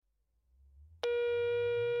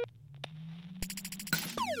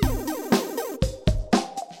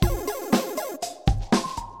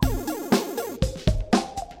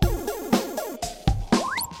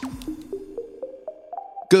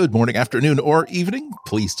Good morning, afternoon, or evening.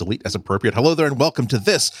 Please delete as appropriate. Hello there, and welcome to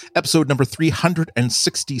this episode number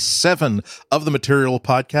 367 of the Material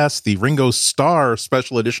Podcast, the Ringo Starr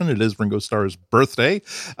special edition. It is Ringo Starr's birthday.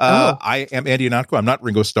 I am Andy Ihnatko. I'm not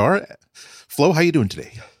Ringo Starr. Flo, how you doing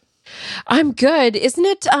today? I'm good. Isn't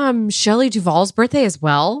it Shelley Duvall's birthday as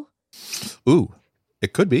well? Ooh,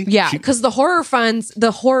 it could be. Yeah, because the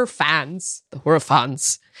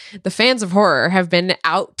fans of horror have been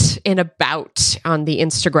out and about on the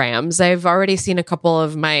Instagrams. I've already seen a couple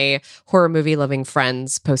of my horror movie loving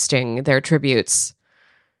friends posting their tributes.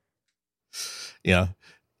 Yeah.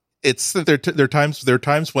 It's there are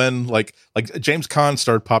times when like James Caan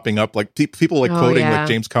started popping up, like people like quoting like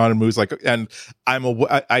James Caan in movies, like, and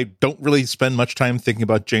I don't really spend much time thinking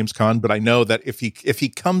about James Caan, but I know that if he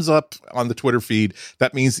comes up on the Twitter feed,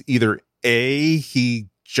 that means either A, he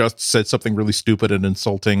just said something really stupid and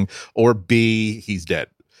insulting, or B, he's dead.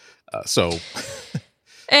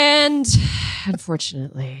 And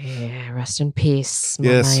unfortunately, rest in peace,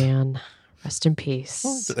 my man. Rest in peace.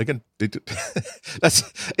 Well, again, the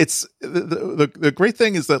great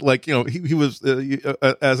thing is that, like, you know, he was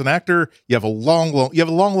as an actor, you have a long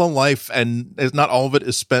life, and not all of it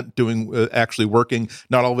is spent doing actually working.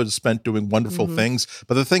 Not all of it is spent doing wonderful things.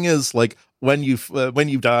 But the thing is, like, when you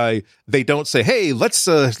die, they don't say, "Hey, let's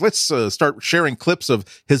start sharing clips of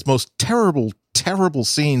his most terrible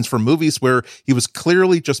scenes from movies where he was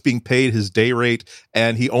clearly just being paid his day rate,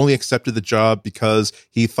 and he only accepted the job because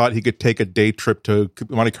he thought he could take a day trip to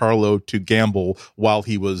Monte Carlo to gamble while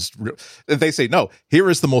he was." They say, "No, here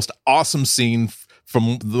is the most awesome scene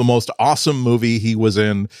from the most awesome movie he was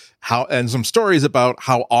in, and some stories about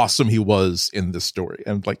how awesome he was in this story."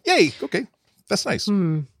 And like, yay, okay, that's nice.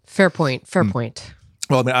 Fair point. Point.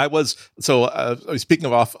 Well, I mean, I was speaking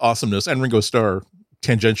of awesomeness and Ringo Starr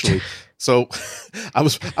tangentially. So I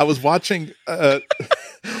was watching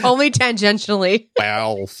only tangentially.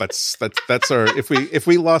 Well, that's our if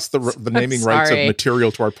we lost the naming rights of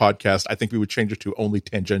Material to our podcast, I think we would change it to only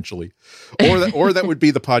tangentially, or that would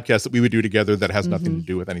be the podcast that we would do together that has nothing to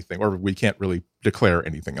do with anything, or we can't really declare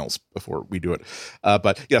anything else before we do it.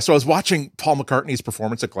 But yeah, so I was watching Paul McCartney's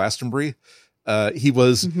performance at Glastonbury. He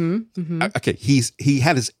was okay. He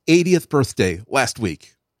had his 80th birthday last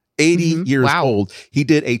week. 80 years old. He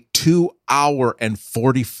did a 2-hour and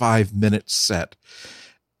 45-minute set.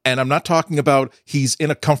 And I'm not talking about he's in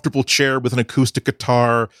a comfortable chair with an acoustic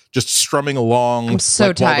guitar, just strumming along. I'm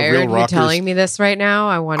so tired. You're telling me this right now.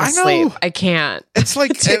 I want to sleep. I can't. It's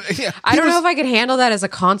like, I don't know if I could handle that as a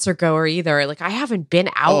concert goer either. Like, I haven't been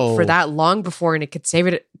out for that long before in a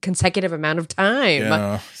consecutive amount of time.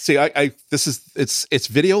 Yeah. See, it's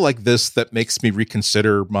video like this that makes me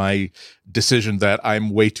reconsider my decision that I'm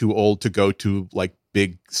way too old to go to like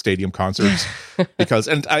big stadium concerts because,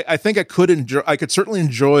 and I think I could certainly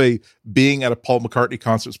enjoy being at a Paul McCartney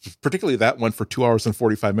concert, particularly that one for 2 hours and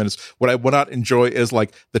 45 minutes. What I would not enjoy is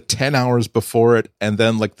like the 10 hours before it and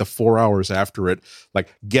then like the 4 hours after it,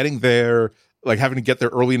 like getting there, like having to get there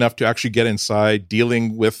early enough to actually get inside,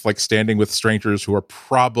 dealing with like standing with strangers who are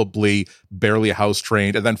probably barely house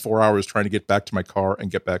trained, and then 4 hours trying to get back to my car and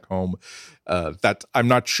get back home. That I'm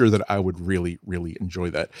not sure that I would really, really enjoy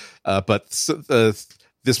that. But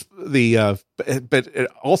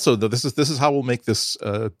also though, this is how we'll make this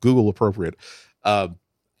Google appropriate. A,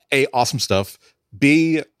 awesome stuff.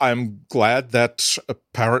 B, I'm glad that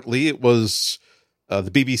apparently it was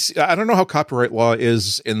the BBC. I don't know how copyright law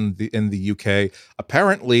is in the UK.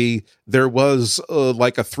 Apparently, there was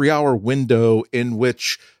like a 3-hour window in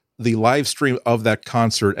which the live stream of that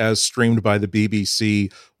concert, as streamed by the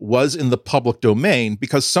BBC, was in the public domain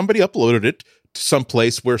because somebody uploaded it to some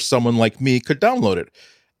place where someone like me could download it.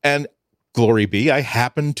 And glory be, I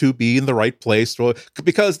happened to be in the right place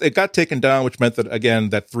because it got taken down, which meant that, again,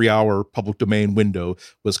 that 3-hour public domain window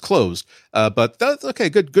was closed. But that's okay.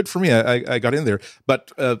 Good for me. I got in there.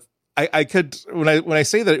 But I could, when I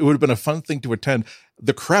say that it would have been a fun thing to attend,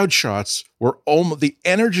 the crowd shots were almost the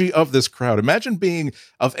energy of this crowd. Imagine being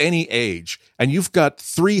of any age and you've got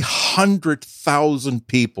 300,000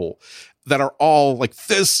 people that are all like,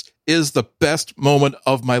 this is the best moment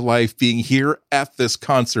of my life being here at this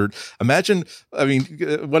concert. Imagine, I mean,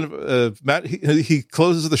 Matt, he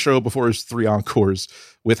closes the show before his 3 encores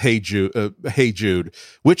with Hey Jude,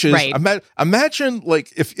 which is, right. Imagine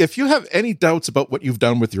like if you have any doubts about what you've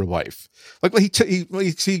done with your life, like he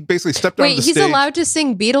basically stepped on the stage. Wait, he's allowed to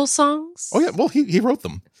sing Beatles songs? Oh yeah, well he wrote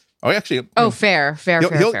them. Oh, actually. Fair.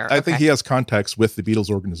 I think he has contacts with the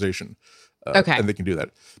Beatles organization. Okay. And they can do that.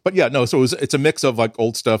 But yeah, no, so it's a mix of like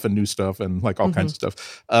old stuff and new stuff and like all kinds of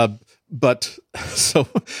stuff. but so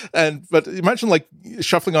but imagine like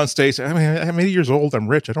shuffling on stage. I mean, I'm 80 years old. I'm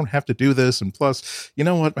rich. I don't have to do this. And plus, you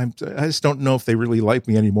know what? I just don't know if they really like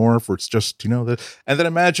me anymore. If it's just, and then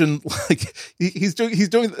imagine like he's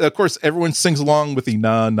doing. Of course, everyone sings along with the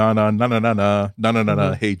na na na na na na na na na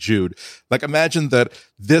na. Hey Jude. Like imagine that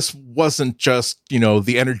this wasn't just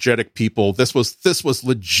the energetic people. This was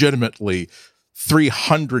legitimately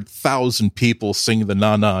 300,000 people singing the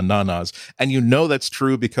na-nas. And that's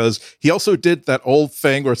true because he also did that old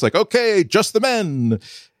thing where it's like, okay, just the men.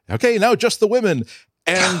 Okay, now just the women.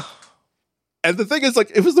 And the thing is, like,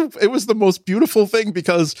 it was the most beautiful thing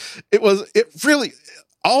because it really,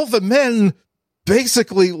 all the men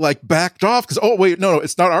basically like backed off because, oh wait, no,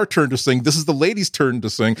 it's not our turn to sing. This is the ladies' turn to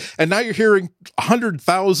sing. And now you're hearing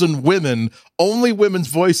 100,000 women, only women's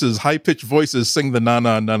voices, high-pitched voices sing the na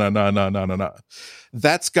na na na na na na na.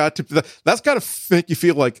 That's got to make you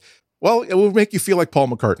feel like, well, it will make you feel like Paul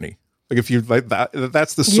McCartney. Like if you like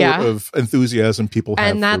that's the sort of enthusiasm people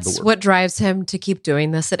have. And that's what drives him to keep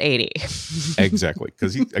doing this at 80. Exactly.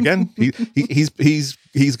 Because he's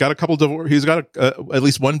got a couple divorce. He's got at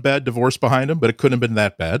least one bad divorce behind him, but it couldn't have been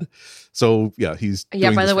that bad. So yeah, he's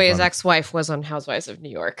by the way, his ex-wife was on Housewives of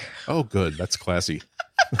New York. Oh, good. That's classy.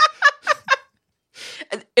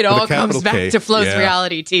 It all comes back to Flo's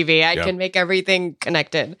reality TV. I can make everything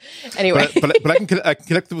connected. Anyway, but I can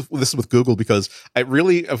connect this with Google because it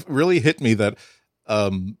really hit me that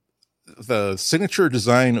the signature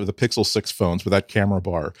design of the Pixel 6 phones with that camera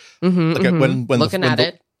bar. When looking at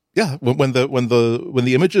it. Yeah, when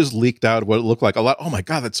the images leaked out what it looked like, a lot. Oh my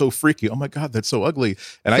god, that's so freaky. Oh my god, that's so ugly.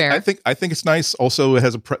 And I think it's nice. Also, it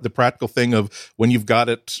has the practical thing of when you've got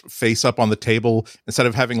it face up on the table, instead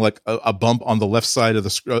of having like a bump on the left side of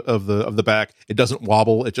the back, it doesn't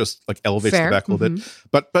wobble. It just like elevates the back a little bit.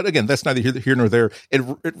 But again, that's neither here nor there.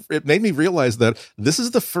 It made me realize that this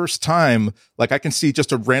is the first time like I can see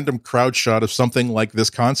just a random crowd shot of something like this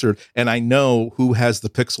concert, and I know who has the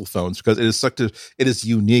Pixel phones because it is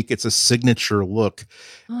unique. It's a signature look.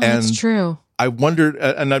 And that's true. I wondered,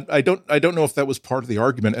 and I don't know if that was part of the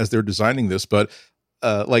argument as they're designing this, but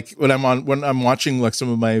like when I'm watching like some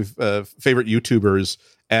of my favorite YouTubers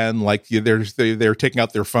and like they're taking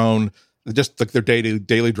out their phone, just like their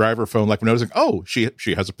daily driver phone, like noticing, oh, she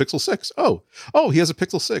has a Pixel 6. Oh, he has a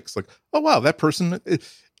Pixel 6. Like, oh wow, that person.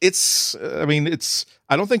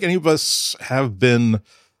 I don't think any of us have been,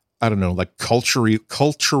 I don't know, like culturally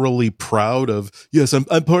proud of. Yes, I'm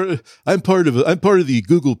part of the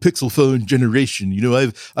Google Pixel phone generation.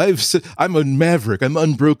 I'm a maverick. I'm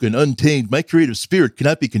unbroken, untamed. My creative spirit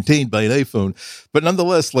cannot be contained by an iPhone. But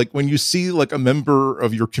nonetheless, like when you see like a member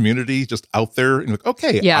of your community just out there, and like,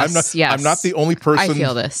 okay, I'm not the only person. I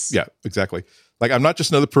feel this. Yeah, exactly. Like I'm not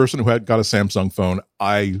just another person who had got a Samsung phone.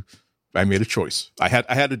 I made a choice. I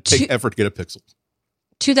had to take effort to get a Pixel.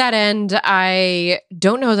 To that end, I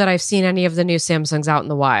don't know that I've seen any of the new Samsungs out in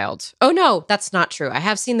the wild. Oh, no, that's not true. I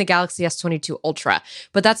have seen the Galaxy S22 Ultra,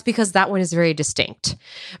 but that's because that one is very distinct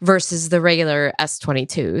versus the regular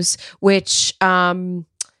S22s, which, I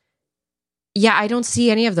don't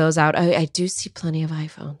see any of those out. I do see plenty of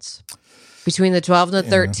iPhones. Between the 12 and the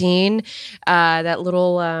 13, that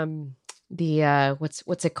little,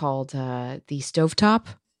 what's it called? The stovetop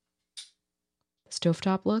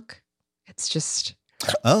look. It's just...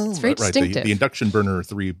 Oh, it's very distinctive. The induction burner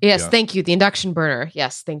 3. Yes, thank you. The induction burner.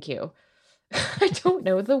 Yes, thank you. I don't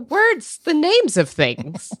know the names of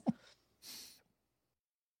things.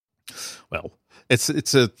 Well, it's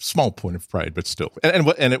a small point of pride, but still, and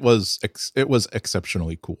it was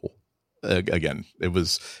exceptionally cool. Again, it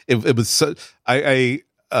was so,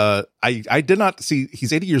 I did not see.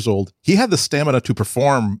 He's 80 years old. He had the stamina to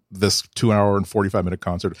perform this 2 hour and 45-minute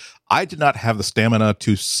concert. I did not have the stamina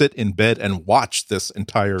to sit in bed and watch this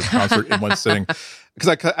entire concert in one sitting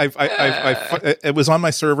because it was on my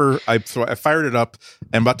server. I fired it up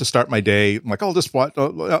and about to start my day. I'm like, I'll just watch.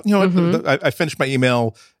 I finished my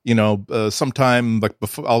email. Sometime like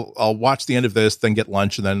before, I'll watch the end of this, then get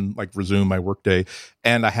lunch, and then like resume my workday.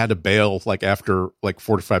 And I had to bail like after like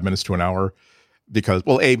 45 minutes to an hour. Because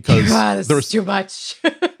there was too much.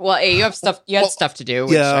 Well, you had stuff to do,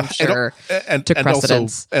 which I'm sure took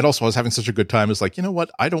precedence. And also, I was having such a good time. It's like, you know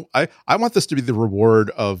what? I want this to be the reward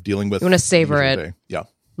of dealing with. You want to savor it, day. Yeah.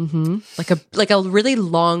 Mm-hmm. Like a really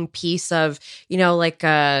long piece of,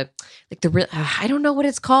 I don't know what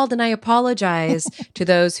it's called, and I apologize to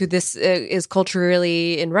those who this is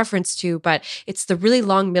culturally in reference to, but it's the really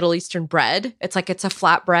long Middle Eastern bread. It's like it's a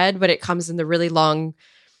flat bread, but it comes in the really long.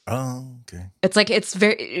 Oh, okay. It's like it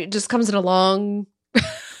just comes in a long.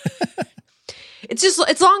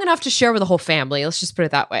 it's long enough to share with the whole family. Let's just put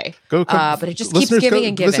it that way. But it just keeps listeners, giving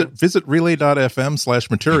and giving. Visit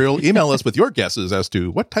relay.fm/material. Email us with your guesses as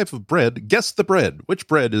to what type of bread. Guess the bread. Which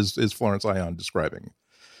bread is Florence Ion describing?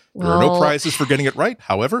 There are no prizes for getting it right.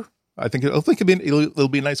 However, I think it'll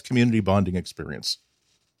be a nice community bonding experience.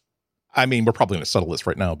 I mean, we're probably going to settle this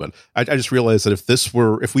right now, but I just realized that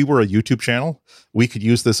if we were a YouTube channel, we could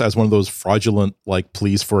use this as one of those fraudulent, like,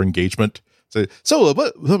 pleas for engagement. So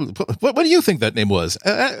what do you think that name was?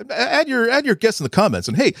 Add your guess in the comments.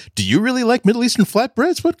 And hey, do you really like Middle Eastern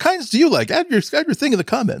flatbreads? What kinds do you like? Add your thing in the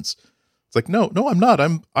comments. It's like, no, I'm not.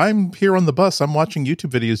 I'm here on the bus. I'm watching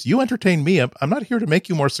YouTube videos. You entertain me. I'm not here to make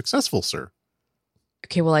you more successful, sir.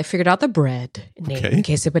 Okay, well, I figured out the bread name in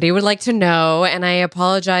case anybody would like to know, and I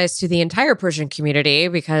apologize to the entire Persian community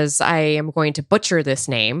because I am going to butcher this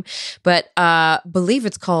name, but believe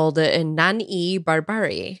it's called Nan-i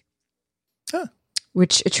Barbari,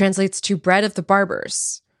 which translates to bread of the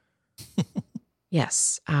barbers.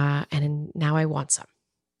 Yes, and now I want some.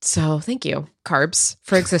 So thank you, carbs,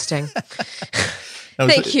 for existing.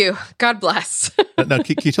 Thank you. God bless. Now,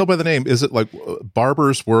 can you tell by the name, is it like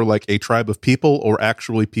barbers were like a tribe of people or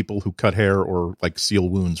actually people who cut hair or like seal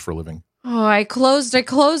wounds for a living? Oh, I closed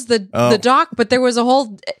the doc, but there was a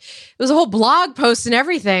whole blog post and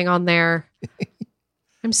everything on there.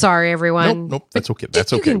 I'm sorry, everyone. Nope, that's okay.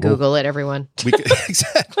 That's okay. You can Google it, everyone.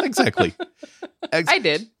 Exactly. I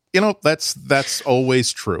did. You know, that's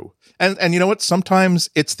always true. And you know what? Sometimes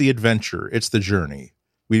it's the adventure. It's the journey.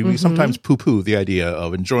 We sometimes poo-poo the idea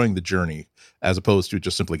of enjoying the journey as opposed to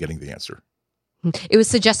just simply getting the answer. It was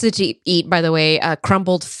suggested to eat, by the way,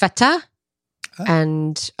 crumbled feta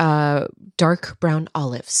and dark brown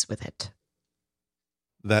olives with it.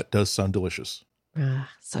 That does sound delicious.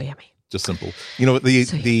 So yummy. Just simple. You know, we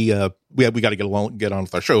got to get on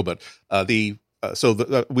with our show, but I've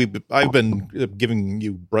been giving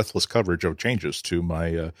you breathless coverage of changes to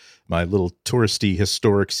my my little touristy,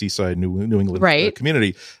 historic seaside New England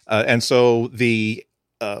community, and so the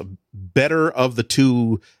better of the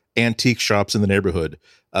two antique shops in the neighborhood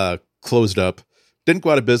closed up. Didn't go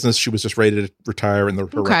out of business. She was just ready to retire, and her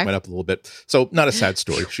rent went up a little bit. So not a sad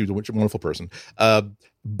story. She was a wonderful person,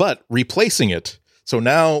 but replacing it. So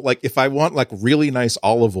now, like, if I want like really nice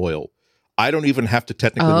olive oil, I don't even have to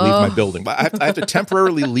technically leave my building. I have to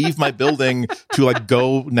temporarily leave my building to like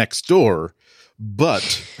go next door.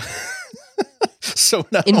 But so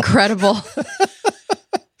now incredible.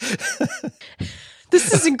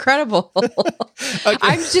 This is incredible.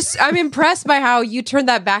 Okay. I'm impressed by how you turned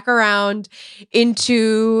that back around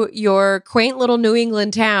into your quaint little New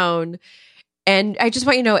England town. And I just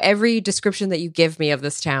want you to know, every description that you give me of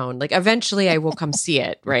this town, like eventually I will come see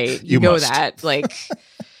it, right? You know must. That, like.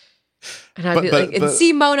 And I'd be like,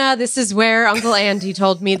 see, Mona, this is where Uncle Andy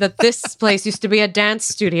told me that this place used to be a dance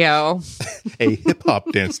studio. A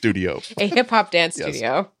hip-hop dance studio. A hip-hop dance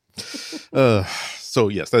studio. So,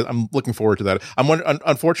 yes, I'm looking forward to that.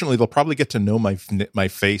 Unfortunately, they'll probably get to know my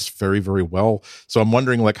face very, very well. So I'm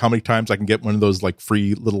wondering, like, how many times I can get one of those, like,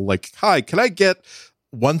 free little, like, hi, can I get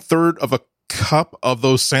 1/3 of a cup of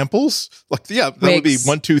those samples? Like, yeah, that would be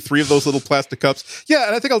 1, 2, 3 of those little plastic cups. Yeah,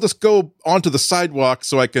 and I think I'll just go onto the sidewalk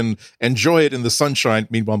so I can enjoy it in the sunshine.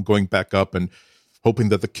 Meanwhile, I'm going back up and hoping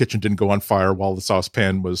that the kitchen didn't go on fire while the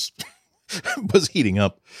saucepan was heating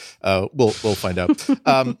up. We'll find out.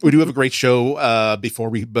 We do have a great show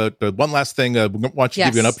but one last thing, we want to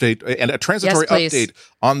give you an update and a transitory update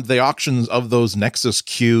on the auctions of those Nexus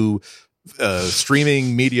Q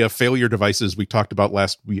streaming media failure devices we talked about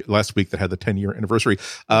last week that had the 10-year anniversary.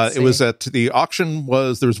 It was at the auction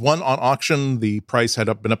there's one on auction. The price had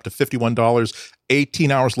been up to $51,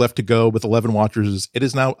 18 hours left to go with 11 watchers. It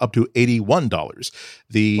is now up to $81.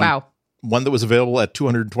 The one that was available at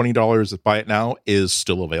 $220, buy it now, is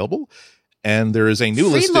still available. And there is a new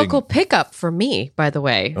listing. Free local pickup for me, by the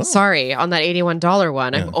way. Oh. Sorry, on that $81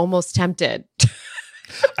 one. Yeah. I'm almost tempted.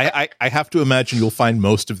 I have to imagine you'll find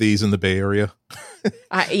most of these in the Bay Area.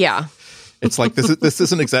 Yeah. It's like this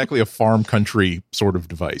isn't exactly a farm country sort of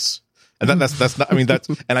device. And that's not, I mean,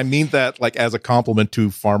 and I mean that like as a compliment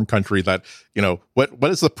to farm country, that, you know, what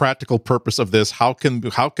is the practical purpose of this? How can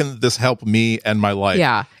this help me and my life?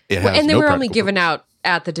 Yeah. And they were only given out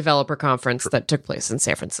at the developer conference that took place in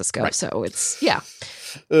San Francisco. Right. So it's, yeah.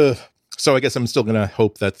 So I guess I'm still going to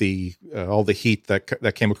hope that the all the heat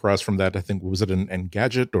that came across from that, I think, was it an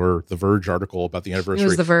Engadget or the Verge article about the anniversary? It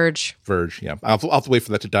was the Verge. Verge, yeah. I'll have to wait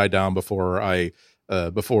for that to die down before I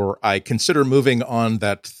consider moving on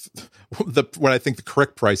that what I think the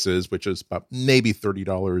correct price is, which is about maybe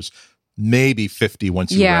 $30, maybe $50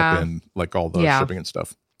 once you wrap in like all the shipping and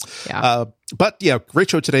stuff. Yeah. But yeah, great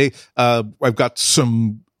show today. I've got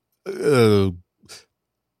some two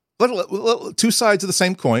sides of the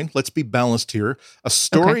same coin. Let's be balanced here. A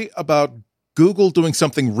story about Google doing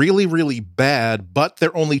something really, really bad, but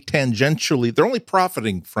they're only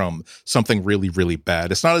profiting from something really, really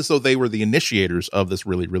bad. It's not as though they were the initiators of this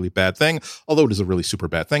really, really bad thing, although it is a really super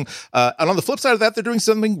bad thing. And on the flip side of that, they're doing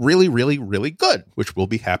something really, really, really good, which we'll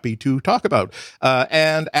be happy to talk about.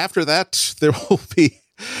 And after that, there will be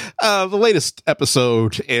the latest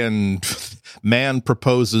episode in Man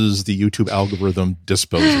Proposes, the YouTube Algorithm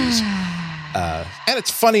Disposes. And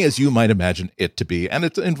it's funny as you might imagine it to be. And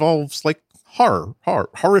it involves like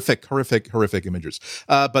horrific images.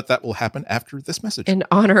 But that will happen after this message. In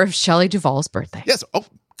honor of Shelley Duvall's birthday. Yes. Oh,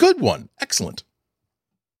 good one. Excellent.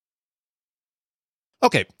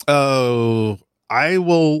 Okay. I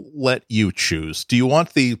will let you choose. Do you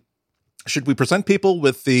want should we present people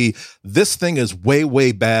with this thing is way,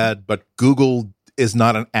 way bad, but Google is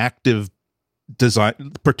not an active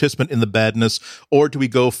design participant in the badness? Or do we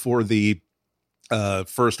go for the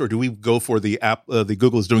first, or do we go for the app? The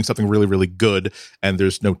Google is doing something really, really good, and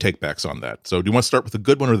there's no takebacks on that. So, do you want to start with the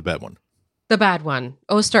good one or the bad one? The bad one.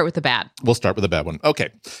 Oh, start with the bad. We'll start with the bad one. Okay.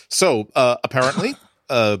 So, apparently,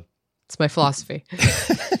 it's my philosophy.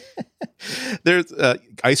 There's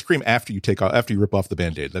ice cream after you rip off the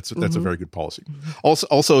Band-Aid. That's a very good policy.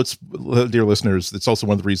 Also, it's, dear listeners, it's also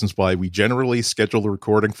one of the reasons why we generally schedule the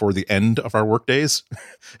recording for the end of our work days,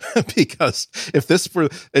 because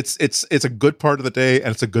it's a good part of the day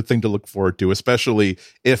and it's a good thing to look forward to, especially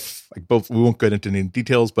if we won't get into any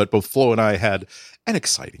details, but both Flo and I had an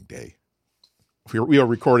exciting day. We are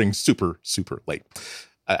recording super, super late.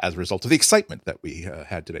 As a result of the excitement that we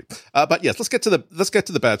had today. But yes, let's get to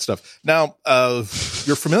the bad stuff. Now,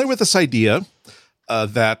 you're familiar with this idea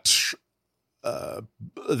that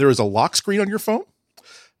there is a lock screen on your phone.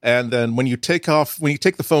 And then when you take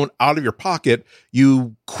the phone out of your pocket,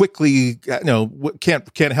 you quickly,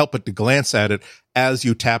 can't help but to glance at it as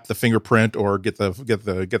you tap the fingerprint or get whatever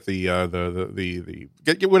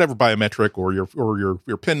biometric or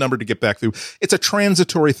your PIN number to get back through. It's a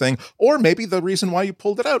transitory thing, or maybe the reason why you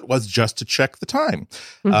pulled it out was just to check the time.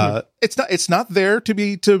 It's not there to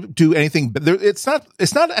do anything. It's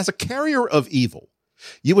not as a carrier of evil.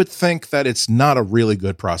 You would think that it's not a really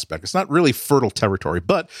good prospect. It's not really fertile territory,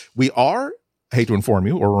 but we are, I hate to inform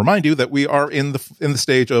you or remind you that we are in the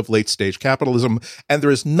stage of late stage capitalism, and there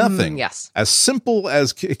is nothing as simple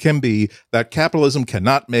as it can be that capitalism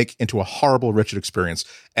cannot make into a horrible, wretched experience.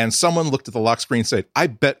 And someone looked at the lock screen and said, I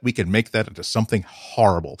bet we can make that into something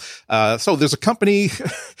horrible. So there's a company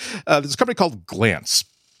called Glance.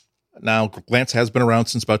 Now, Glance has been around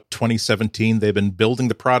since about 2017. They've been building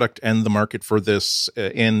the product and the market for this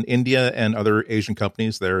in India and other Asian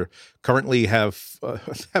companies. They're currently have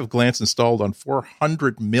Glance installed on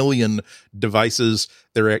 400 million devices.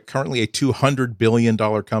 They're currently a $200 billion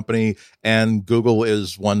company, and Google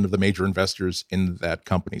is one of the major investors in that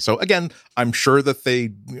company. So again, I'm sure that they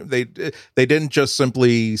didn't just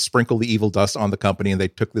simply sprinkle the evil dust on the company, and they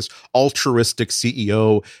took this altruistic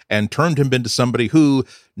CEO and turned him into somebody who,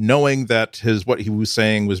 knowing that what he was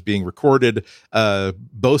saying was being recorded,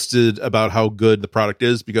 boasted about how good the product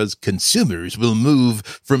is because consumers will move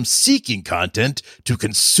from seeking content to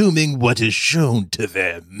consuming what is shown to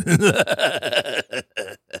them.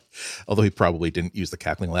 Although he probably didn't use the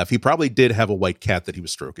cackling laugh. He probably did have a white cat that he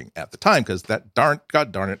was stroking at the time, because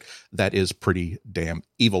God darn it, that is pretty damn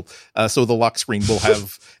evil. So the lock screen will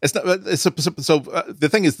have. The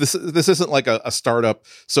thing is, this isn't like a startup,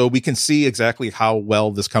 so we can see exactly how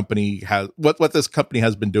well this company has what this company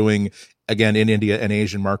has been doing again in India and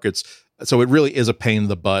Asian markets. So it really is a pain in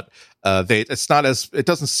the butt. It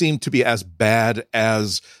doesn't seem to be as bad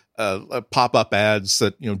as pop-up ads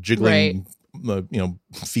that jiggling. Right.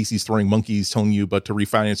 Feces throwing monkeys telling you but to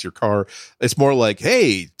refinance your car. It's more like,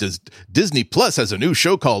 hey, Disney Plus has a new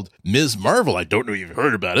show called Ms. Marvel. I don't know if you've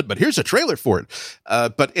heard about it, but here's a trailer for it.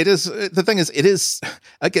 But it is, the thing is, it is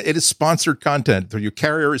sponsored content. Your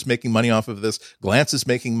carrier is making money off of this. Glance is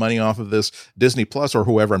making money off of this. Disney Plus or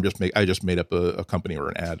whoever, I just made up a company or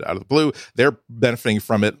an ad out of the blue. They're benefiting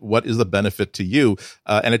from it. What is the benefit to you?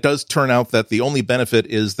 And it does turn out that the only benefit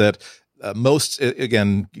is that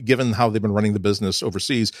again, given how they've been running the business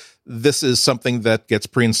overseas, this is something that gets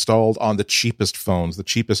pre-installed on the cheapest phones, the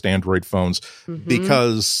cheapest Android phones,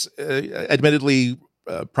 because admittedly,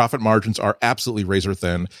 profit margins are absolutely razor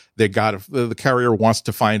thin. The carrier wants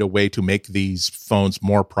to find a way to make these phones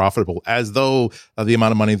more profitable, as though the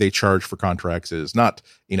amount of money they charge for contracts is not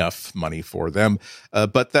enough money for them.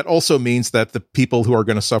 But that also means that the people who are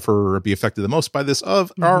going to suffer or be affected the most by this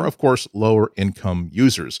are, of course, lower income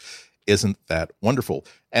users. Isn't that wonderful?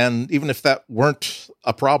 And even if that weren't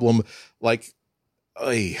a problem, like,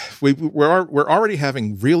 we're already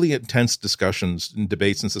having really intense discussions and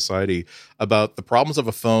debates in society about the problems of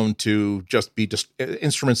a phone to just be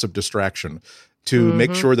instruments of distraction, to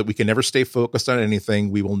make sure that we can never stay focused on anything.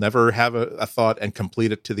 We will never have a thought and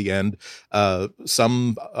complete it to the end.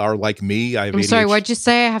 Some are like me. I have I'm ADHD. sorry, what'd you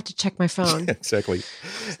say? I have to check my phone. Exactly.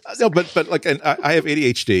 No, but like, and I have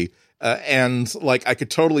ADHD. And like, I could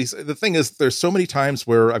totally, the thing is, there's so many times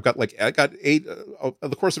where I got over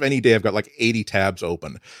the course of any day, I've got like 80 tabs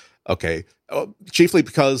open. Okay. Chiefly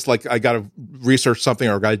because like I got to research something,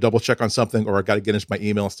 or I got to double check on something, or I got to get into my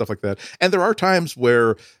email and stuff like that. And there are times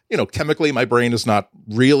where, chemically my brain is not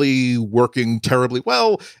really working terribly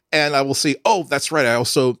well. And I will see, oh, that's right, I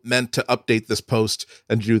also meant to update this post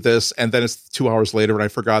and do this. And then it's 2 hours later and I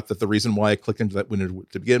forgot that the reason why I clicked into that window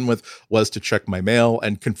to begin with was to check my mail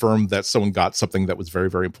and confirm that someone got something that was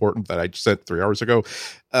very, very important that I sent 3 hours ago.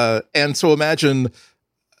 And so imagine,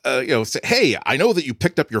 say, hey, I know that you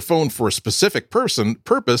picked up your phone for a specific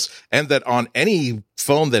purpose, and that on any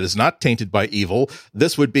phone that is not tainted by evil,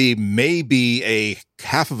 this would be maybe a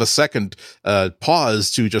half of a second pause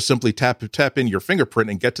to just simply tap in your fingerprint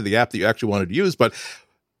and get to the app that you actually wanted to use. But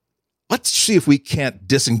let's see if we can't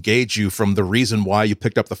disengage you from the reason why you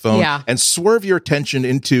picked up the phone and swerve your attention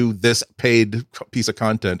into this paid piece of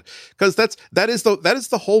content. Because that is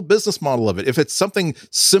the whole business model of it. If it's something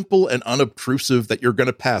simple and unobtrusive that you're going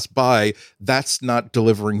to pass by, that's not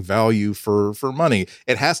delivering value for money.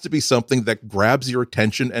 It has to be something that grabs your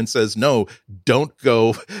attention and says, no, don't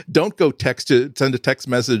go send a text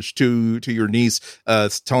message to your niece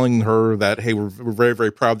telling her that, hey, we're very,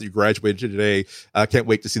 very proud that you graduated today. Can't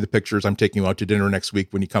wait to see the pictures. I'm taking you out to dinner next week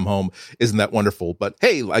when you come home. Isn't that wonderful? But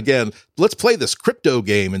hey, again, let's play this crypto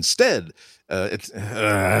game instead. It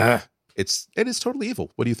is totally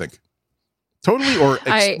evil. What do you think? Totally, or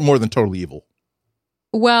more than totally evil?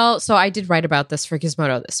 Well, so I did write about this for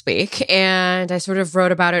Gizmodo this week, and I sort of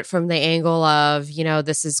wrote about it from the angle of,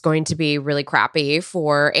 this is going to be really crappy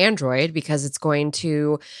for Android because it's going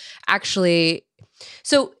to actually.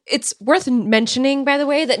 So it's worth mentioning, by the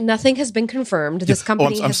way, that nothing has been confirmed. This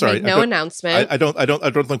company has made no announcement. I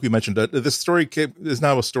don't think we mentioned it. This story is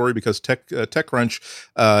now a story because TechCrunch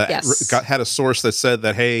had a source that said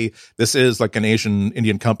that, hey, this is like an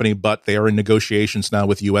Indian company, but they are in negotiations now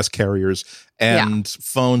with U.S. carriers, and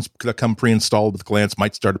phones that come pre-installed with Glance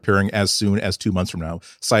might start appearing as soon as 2 months from now,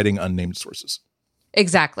 citing unnamed sources.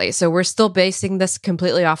 Exactly. So we're still basing this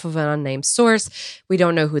completely off of an unnamed source. We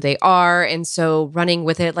don't know who they are. And so running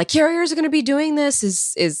with it, like carriers are going to be doing this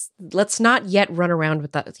is let's not yet run around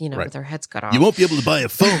with that, with our heads cut off. You won't be able to buy a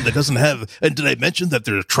phone that doesn't have, and did I mention that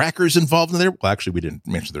there are trackers involved in there? Well, actually, we didn't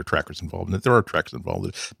mention there are trackers involved in it. There are trackers involved in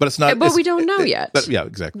it, but it's not. But we don't know yet. But yeah,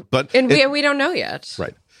 exactly. We don't know yet.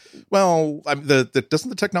 Right. Well, doesn't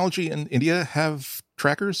the technology in India have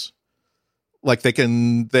trackers? Like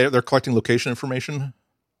they're collecting location information?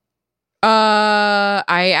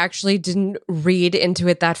 I actually didn't read into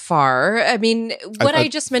it that far. I mean, what I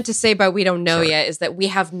just meant to say by we don't know yet is that we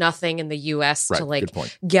have nothing in the US to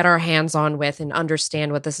get our hands on with and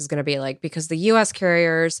understand what this is going to be like, because the US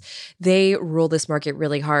carriers, they rule this market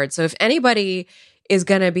really hard. So if anybody is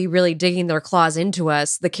going to be really digging their claws into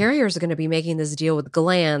us, the carriers are going to be making this deal with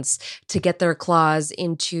Glance to get their claws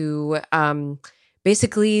into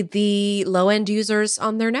basically the low-end users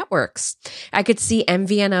on their networks. I could see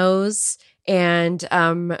MVNOs and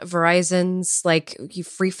Verizon's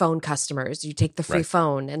free phone customers. You take the free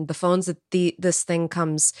phone, and the phones that this thing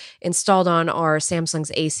comes installed on are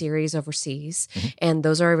Samsung's A series overseas, and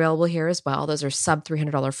those are available here as well. Those are sub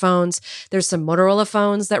 $300 phones. There's some Motorola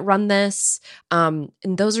phones that run this, and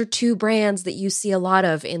those are two brands that you see a lot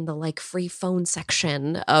of in the free phone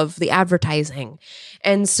section of the advertising.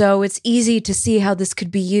 And so it's easy to see how this could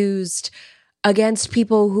be used against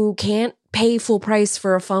people who can't pay full price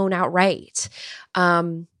for a phone outright.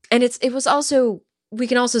 And it was also, we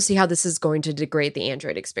can also see how this is going to degrade the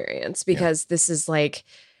Android experience, because this is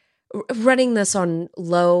running this on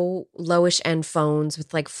lowish end phones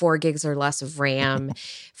with 4 gigs or less of RAM,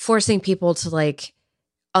 forcing people to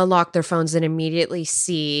unlock their phones and immediately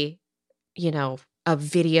see, a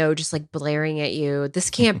video just blaring at you. This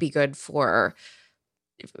can't be good for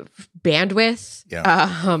bandwidth,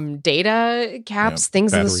 data caps,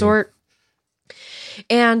 things battery of the sort.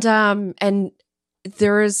 And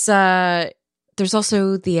there's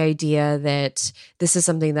also the idea that this is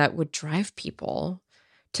something that would drive people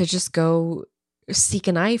to just go seek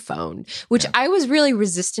an iPhone, which I was really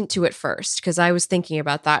resistant to at first because I was thinking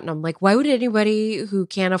about that and I'm like, why would anybody who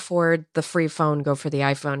can't afford the free phone go for the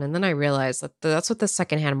iPhone? And then I realized that that's what the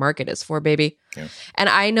secondhand market is for, baby. Yeah. And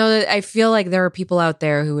I know that I feel like there are people out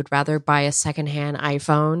there who would rather buy a secondhand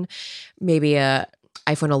iPhone, maybe a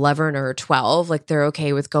iPhone 11 or 12, like they're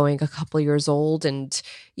okay with going a couple years old and,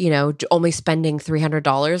 only spending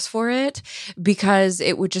 $300 for it because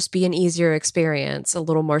it would just be an easier experience, a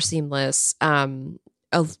little more seamless, a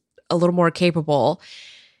little more capable.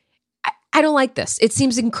 I don't like this. It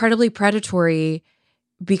seems incredibly predatory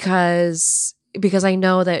because I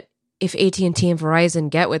know that if AT&T and Verizon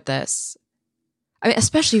get with this,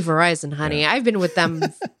 especially Verizon, honey, I've been with them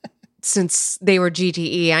since they were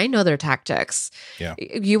GTE. I know their tactics. Yeah.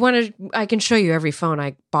 You want to, I can show you every phone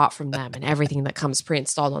I bought from them and everything that comes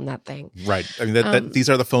pre-installed on that thing. Right. I mean, these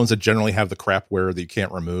are the phones that generally have the crapware that you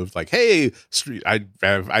can't remove. Like, hey, I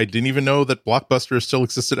didn't even know that Blockbuster still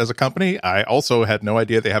existed as a company. I also had no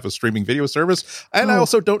idea they have a streaming video service. And I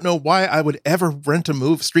also don't know why I would ever rent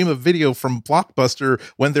a stream of video from Blockbuster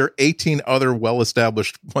when there are 18 other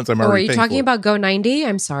well-established ones I'm already paying for. Are you talking about Go90?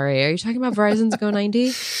 I'm sorry. Are you talking about Verizon's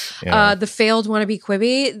Go90? Yeah. The failed wannabe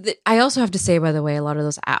Quibi. I also have to say, by the way, a lot of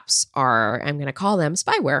those apps are, I'm going to call them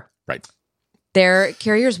spyware. Right. They're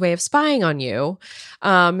carrier's way of spying on you,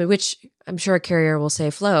 which I'm sure a carrier will say,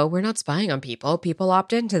 Flo, we're not spying on people. People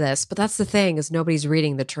opt into this. But that's the thing is nobody's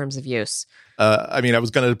reading the terms of use. I mean, I was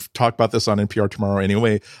going to talk about this on NPR tomorrow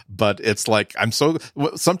anyway, but it's like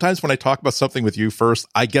sometimes when I talk about something with you first,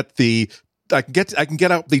 I can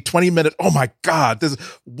get out the 20-minute, oh my God,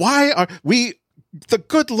 why are we... The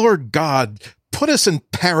good Lord God put us in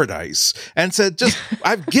paradise and said,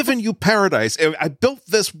 I've given you paradise. I built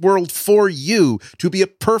this world for you to be a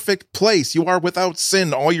perfect place. You are without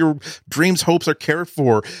sin. All your dreams, hopes are cared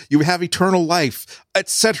for. You have eternal life,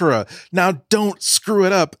 etc. Now don't screw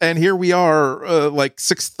it up. And here we are, like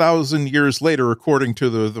 6,000 years later, according to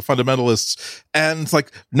the fundamentalists. And it's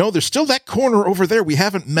like, no, there's still that corner over there we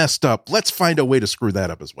haven't messed up. Let's find a way to screw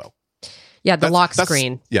that up as well. Yeah, the lock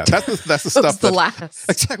screen. Yeah, that's the stuff. The last.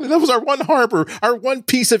 Exactly. That was our one harbor, our one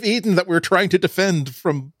piece of Eden that we were trying to defend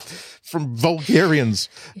from vulgarians.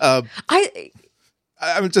 I'll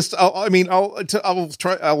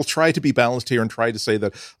try to be balanced here and try to say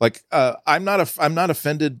that, like, I'm not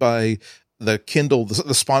offended by the Kindle,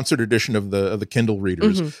 the sponsored edition of the Kindle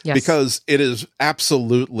readers, yes. Because it is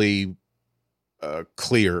absolutely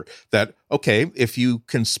clear that, okay, if you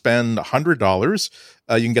can spend $100,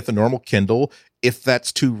 you can get the normal Kindle. If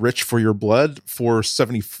that's too rich for your blood, for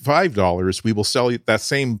 $75, we will sell you that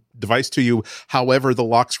same device to you. However, the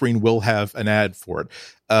lock screen will have an ad for it,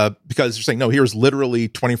 because you're saying, no, here's literally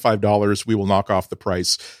 $25. We will knock off the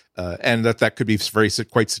price. And that could be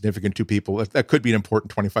quite significant to people. That could be an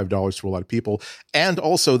important $25 to a lot of people. And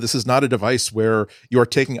also, this is not a device where you're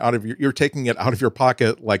taking it out of your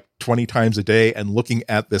pocket like 20 times a day and looking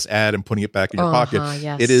at this ad and putting it back in your pocket.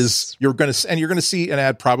 Yes. It is, you're going to see an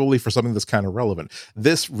ad probably for something that's kind of relevant.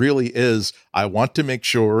 This really is, I want to make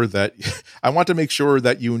sure that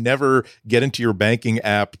you never get into your banking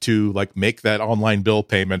app to like make that online bill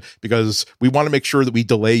payment, because we want to make sure that we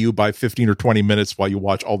delay you by 15 or 20 minutes while you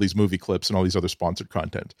watch all these movie clips and all these other sponsored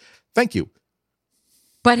content. Thank you.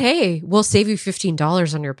 But hey, we'll save you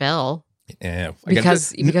 $15 on your bill. Yeah,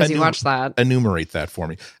 because you watched that. Enumerate that for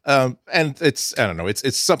me. And it's, I don't know,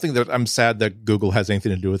 it's something that I'm sad that Google has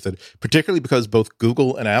anything to do with it, particularly because both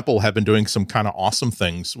Google and Apple have been doing some kind of awesome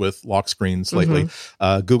things with lock screens lately.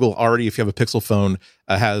 Google already, if you have a Pixel phone,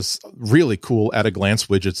 has really cool at-a-glance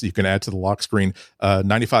widgets you can add to the lock screen.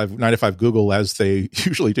 95 Google, as they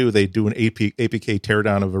usually do, they do an APK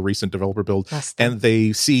teardown of a recent developer build, and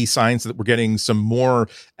they see signs that we're getting some more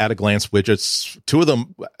at-a-glance widgets. Two of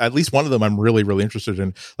them, at least one of them, I'm really, really interested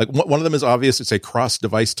in. Like, one of them is obvious. It's a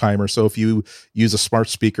cross-device timer. So if you use a smart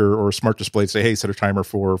speaker or a smart display, say, hey, set a timer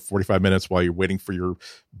for 45 minutes while you're waiting for your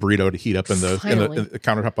burrito to heat up in the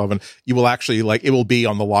countertop oven, you will actually, it will be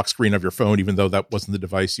on the lock screen of your phone, even though that wasn't the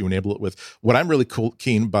device you enable it with. What I'm really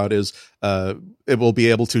keen about is it will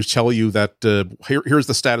be able to tell you that here's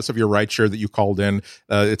the status of your rideshare that you called in.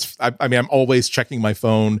 I'm always checking my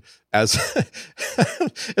phone as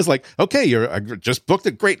it's like, okay, I just booked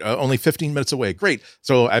it. Great. Only 15 minutes away. Great.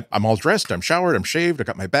 So I'm all dressed. I'm showered. I'm shaved. I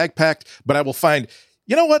got my bag packed. But I will find,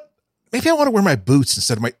 you know what? maybe I want to wear my boots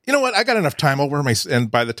instead of my, you know what? I got enough time. I'll wear my,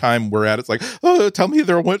 and by the time we're at it, it's like, oh, telling me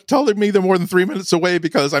they're more than 3 minutes away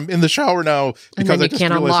because I'm in the shower now. And then you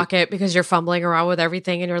can't unlock it because you're fumbling around with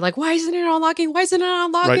everything and you're like, why isn't it unlocking? Why isn't it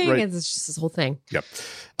unlocking? Right. And it's just this whole thing. Yep.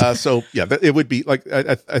 So yeah, it would be like,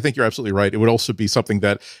 I think you're absolutely right. It would also be something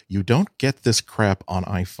that you don't get this crap on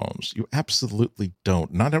iPhones. You absolutely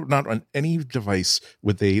don't. Not on any device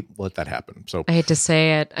would they let that happen. So I hate to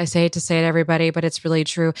say it. I hate to say it, everybody, but it's really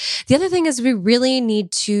true. The other thing is we really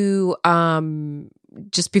need to,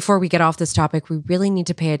 just before we get off this topic, we really need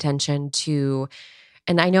to pay attention to,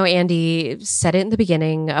 and I know Andy said it in the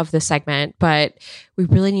beginning of the segment, but we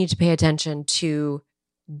really need to pay attention to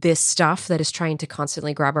this stuff that is trying to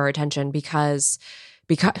constantly grab our attention because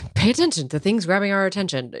pay attention to things grabbing our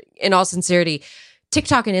attention. In all sincerity,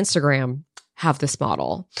 TikTok and Instagram have this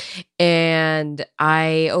model. And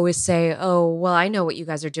I always say, oh, well, I know what you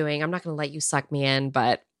guys are doing. I'm not going to let you suck me in,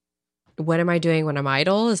 but what am I doing when I'm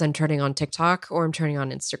idle is I'm turning on TikTok or I'm turning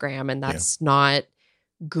on Instagram, and that's not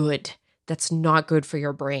good. That's not good for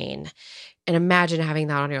your brain. And imagine having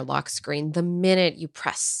that on your lock screen the minute you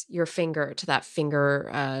press your finger to that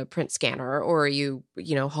fingerprint scanner, or you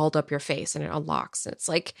hold up your face and it unlocks. And it's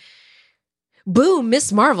like, boom,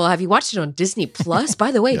 Miss Marvel. Have you watched it on Disney Plus? By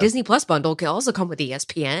the way, Disney Plus bundle can also come with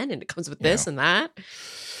ESPN, and it comes with this and that.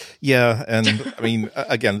 Yeah, and I mean,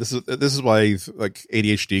 again, this is why like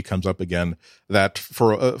ADHD comes up again. That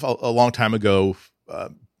for a long time ago,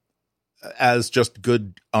 as just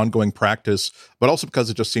good ongoing practice, but also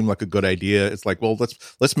because it just seemed like a good idea. It's like, well,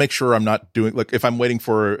 let's make sure I'm not doing, like, if I'm waiting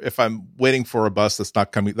for a bus that's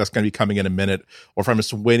going to be coming in a minute, or if I'm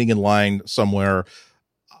just waiting in line somewhere,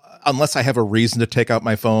 unless I have a reason to take out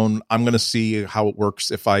my phone, I'm going to see how it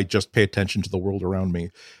works if I just pay attention to the world around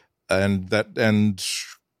me.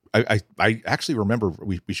 I actually remember,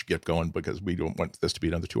 we should get going because we don't want this to be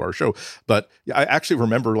another 2-hour show. But I actually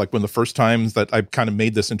remember, like, when the first times that I kind of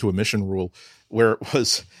made this into a mission rule, where it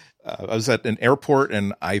was, I was at an airport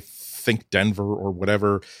in, I think, Denver or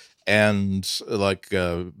whatever. And like,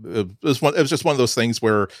 it was just one of those things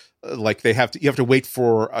where like you have to wait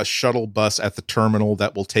for a shuttle bus at the terminal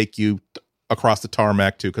that will take you across the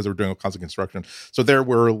tarmac too, because they were doing all kinds of construction. So there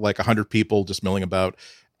were like 100 people just milling about,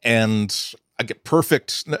 and I get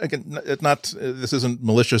perfect. Again, this isn't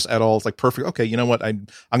malicious at all. It's like perfect. Okay, you know what? I'm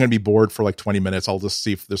going to be bored for like 20 minutes. I'll just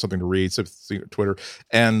see if there's something to read, see Twitter.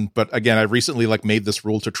 But again, I recently like made this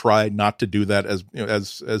rule to try not to do that as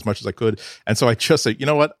much as I could. And so I just say, you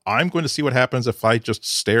know what? I'm going to see what happens if I just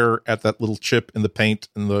stare at that little chip in the paint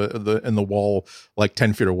in the wall like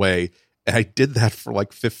 10 feet away. And I did that for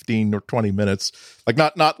like 15 or 20 minutes. Like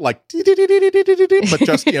not like, but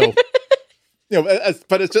just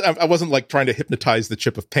but it's just, I wasn't like trying to hypnotize the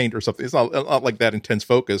chip of paint or something. It's not like that intense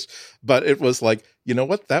focus, but it was like, you know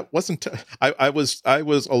what? That wasn't, I was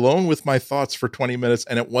alone with my thoughts for 20 minutes,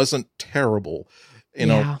 and it wasn't terrible,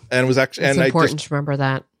 and it was actually, it's important to remember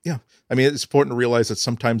that. Yeah. I mean, it's important to realize that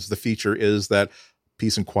sometimes the feature is that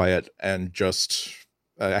peace and quiet, and just,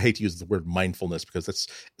 I hate to use the word mindfulness because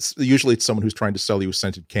usually it's someone who's trying to sell you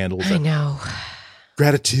scented candles. I know.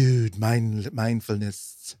 Gratitude,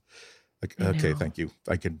 mindfulness. Like, okay, thank you.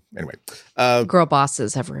 I can, anyway. Girl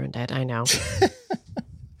bosses have ruined it. I know.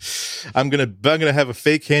 I'm gonna have a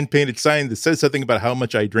fake hand painted sign that says something about how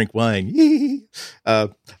much I drink wine.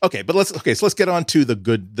 Okay, but let's get on to the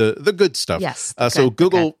good stuff. Yes. So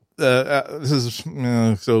Google. This is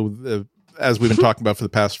as we've been talking about for the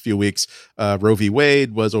past few weeks, Roe v.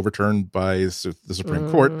 Wade was overturned by the Supreme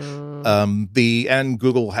Court. And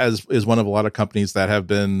Google is one of a lot of companies that have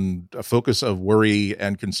been a focus of worry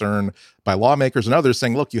and concern by lawmakers and others,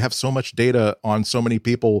 saying, look, you have so much data on so many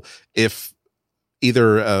people. If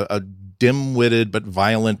either a dim-witted but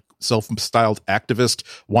violent self-styled activist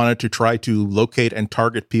wanted to try to locate and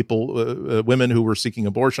target people, women who were seeking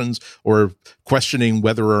abortions or questioning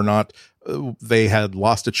whether or not they had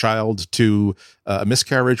lost a child to a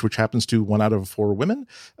miscarriage, which happens to 1 out of 4 women,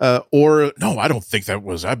 or no, I don't think that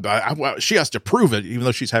was. She has to prove it, even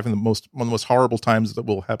though she's having one of the most horrible times that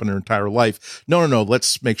will happen in her entire life. No.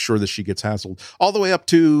 Let's make sure that she gets hassled all the way up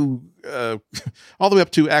to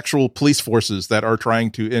actual police forces that are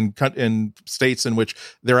trying to in states in which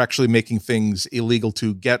they're actually making things illegal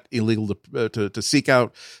to seek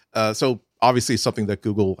out. So obviously something that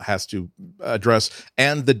Google has to address.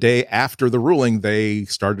 And the day after the ruling, they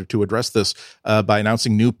started to address this by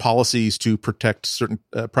announcing new policies to protect certain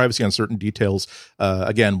privacy on certain details.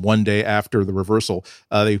 Again, one day after the reversal,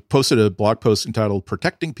 they posted a blog post entitled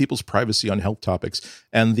 "Protecting People's Privacy on Health Topics,"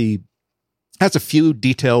 and has a few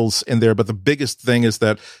details in there, but the biggest thing is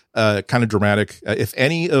that kind of dramatic. If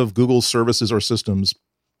any of Google's services or systems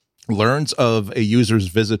learns of a user's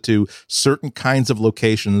visit to certain kinds of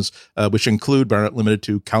locations, which include but are not limited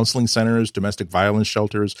to counseling centers, domestic violence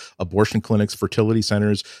shelters, abortion clinics, fertility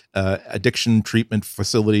centers, addiction treatment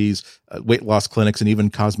facilities, weight loss clinics, and even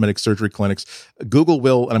cosmetic surgery clinics. Google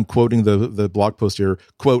will, and I'm quoting the blog post here,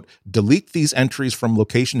 quote, delete these entries from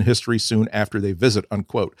location history soon after they visit,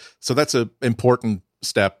 unquote. So that's an important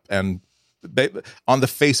step. And on the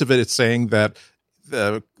face of it, it's saying that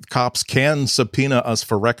the cops can subpoena us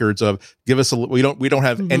for records of give us we don't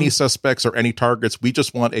have any suspects or any targets. We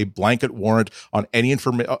just want a blanket warrant on any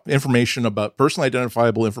information about personally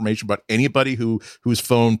identifiable information about anybody whose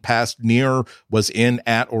phone passed near, was in,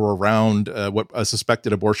 at, or around what a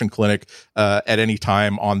suspected abortion clinic at any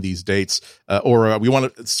time on these dates. Or we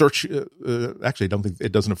want to search. Actually, I don't think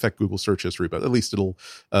it doesn't affect Google search history, but at least it'll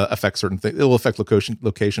affect certain things. It'll affect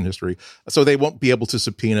location history. So they won't be able to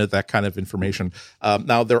subpoena that kind of information.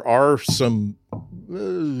 Now, there are some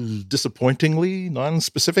disappointingly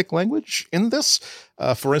non-specific language in this.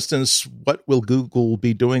 For instance, what will Google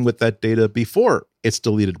be doing with that data before it's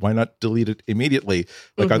deleted? Why not delete it immediately?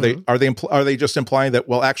 Like, are they just implying that,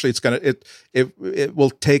 well, actually, it's gonna it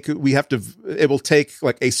will take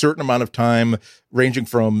like a certain amount of time, ranging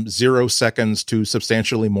from 0 seconds to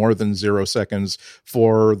substantially more than 0 seconds,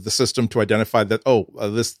 for the system to identify that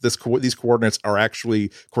these coordinates are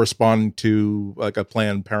actually corresponding to like a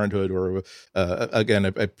Planned Parenthood or again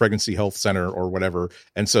a pregnancy health center or whatever.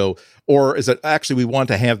 And so, or is it actually we want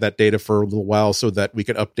to have that data for a little while so that we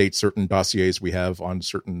can update certain dossiers we have on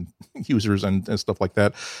certain users and stuff like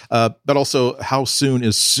that. But also, how soon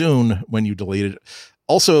is soon when you delete it?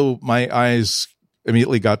 Also, my eyes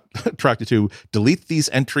immediately got attracted to delete these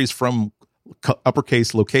entries from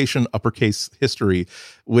uppercase location, uppercase history,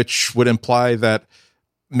 which would imply that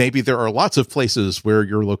maybe there are lots of places where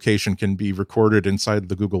your location can be recorded inside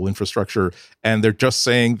the Google infrastructure. And they're just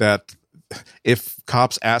saying that if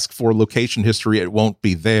cops ask for location history, it won't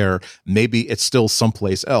be there. Maybe it's still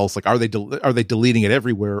someplace else. Like, are they deleting it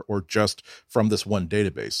everywhere or just from this one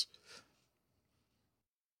database?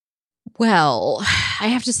 Well, I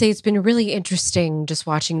have to say it's been really interesting just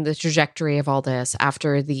watching the trajectory of all this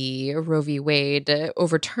after the Roe v. Wade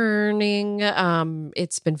overturning.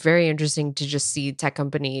 It's been very interesting to just see tech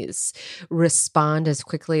companies respond as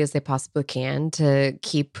quickly as they possibly can to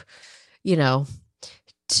keep, to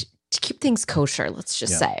keep things kosher, let's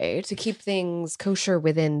just say, to keep things kosher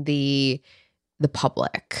within the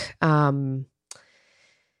public.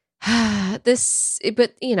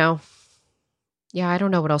 Yeah, I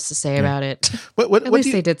don't know what else to say about it. At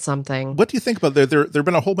least they did something. What do you think about there have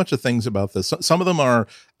been a whole bunch of things about this. Some of them are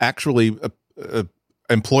actually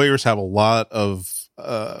employers have a lot of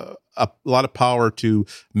power to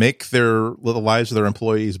make the lives of their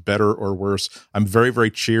employees better or worse. I'm very,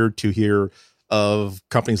 very cheered to hear of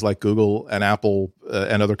companies like Google and Apple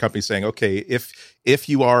and other companies saying, okay, if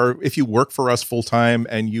you work for us full time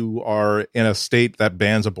and you are in a state that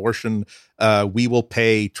bans abortion, we will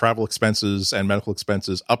pay travel expenses and medical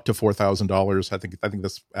expenses up to $4,000. I think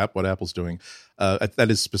that's what Apple's doing. That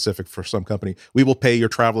is specific for some company. We will pay your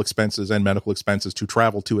travel expenses and medical expenses to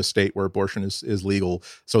travel to a state where abortion is legal,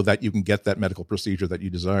 so that you can get that medical procedure that you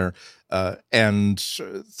desire, and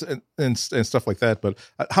stuff like that. But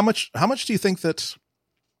how much do you think that?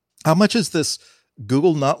 How much is this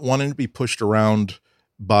Google not wanting to be pushed around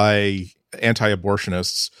by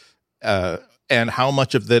anti-abortionists, and how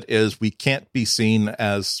much of that is we can't be seen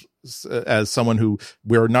as someone who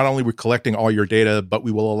we're not only we're collecting all your data, but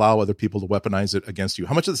we will allow other people to weaponize it against you?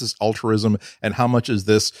 How much of this is altruism, and how much is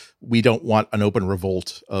this we don't want an open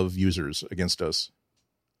revolt of users against us?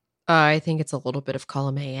 I think it's a little bit of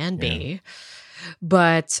column A and B. Yeah.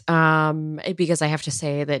 But because I have to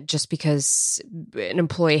say that just because an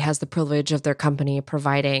employee has the privilege of their company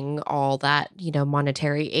providing all that,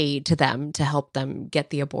 monetary aid to them to help them get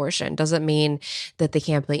the abortion doesn't mean that they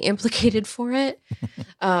can't be implicated for it.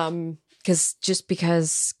 Because just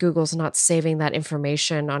because Google's not saving that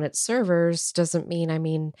information on its servers doesn't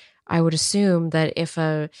mean, I would assume that if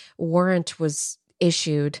a warrant was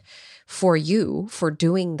issued for you for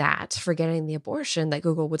doing that, for getting the abortion, that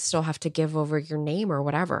Google would still have to give over your name or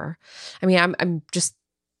whatever. I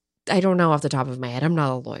don't know off the top of my head. I'm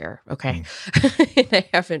not a lawyer. Okay. I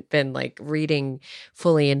haven't been reading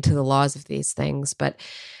fully into the laws of these things, but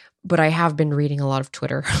I have been reading a lot of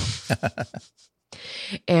Twitter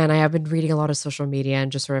and I have been reading a lot of social media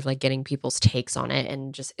and just sort of getting people's takes on it.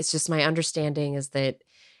 And it's just my understanding is that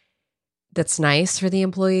that's nice for the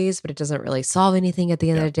employees, but it doesn't really solve anything at the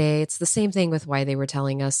end of the day. It's the same thing with why they were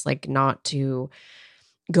telling us not to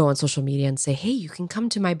go on social media and say, hey, you can come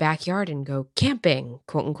to my backyard and go camping,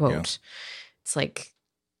 quote unquote. Yeah. It's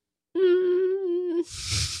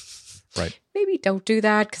Right. Maybe don't do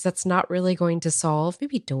that because that's not really going to solve.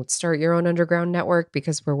 Maybe don't start your own underground network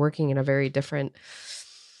because we're working in a very different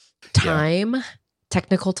time,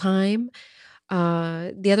 technical time.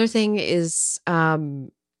 The other thing is,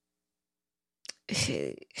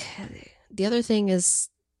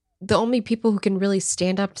 the only people who can really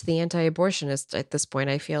stand up to the anti-abortionists at this point,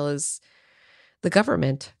 I feel, is the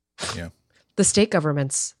government. Yeah. The state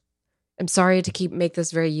governments. I'm sorry to make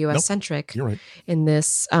this very U.S. centric You're right. in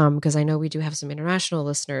this, because I know we do have some international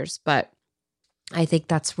listeners, but I think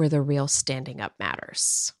that's where the real standing up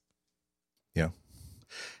matters. Yeah,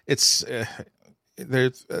 it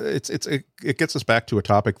gets us back to a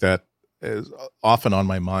topic that is often on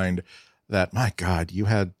my mind. That, my God, you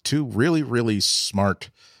had two really, really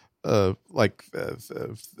smart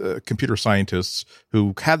computer scientists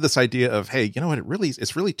who had this idea of, hey, you know what,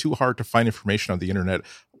 it's really too hard to find information on the internet.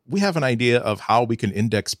 We have an idea of how we can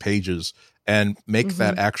index pages and make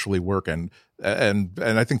that actually work. And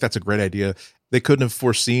I think that's a great idea. They couldn't have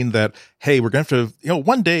foreseen that, hey, we're going to have to,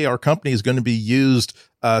 one day our company is going to be used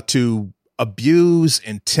to abuse,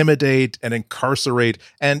 intimidate, and incarcerate,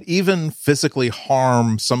 and even physically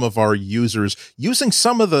harm some of our users using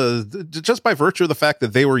some of just by virtue of the fact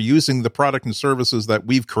that they were using the product and services that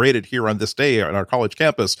we've created here on this day on our college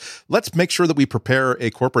campus. Let's make sure that we prepare a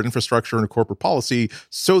corporate infrastructure and a corporate policy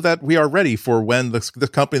so that we are ready for when the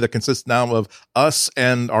company that consists now of us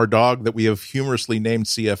and our dog that we have humorously named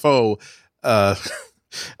CFO.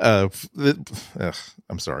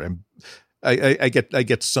 I'm sorry. I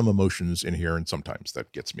get some emotions in here, and sometimes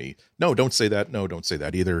that gets me. No, don't say that. No, don't say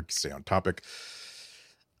that either. Stay on topic.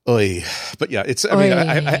 Oy. But yeah, it's. I mean,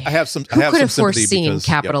 I have some. Who I have could some have foreseen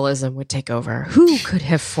capitalism would take over? Who could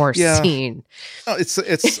have foreseen? No,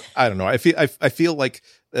 it's. I don't know. I feel like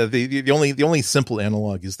the only simple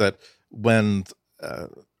analog is that when.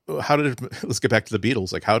 How did it? Let's get back to the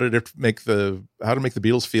Beatles. Like, how to make the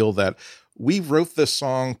Beatles feel that we wrote this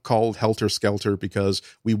song called Helter Skelter because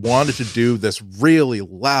we wanted to do this really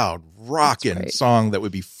loud rockin' song that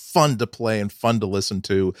would be fun to play and fun to listen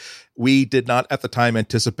to. We did not at the time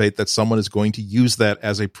anticipate that someone is going to use that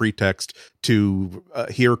as a pretext to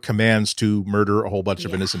hear commands to murder a whole bunch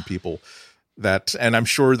of innocent people. And I'm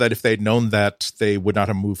sure that if they'd known that, they would not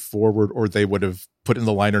have moved forward, or they would have put in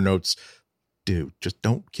the liner notes, dude, just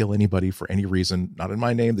don't kill anybody for any reason. Not in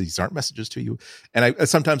my name. These aren't messages to you. And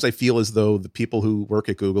sometimes I feel as though the people who work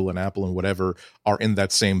at Google and Apple and whatever are in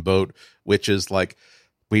that same boat, which is like,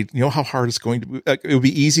 you know how hard it's going to be. It would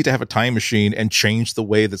be easy to have a time machine and change the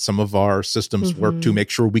way that some of our systems work to make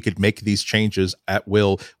sure we could make these changes at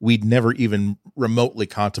will. We'd never even remotely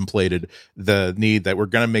contemplated the need that we're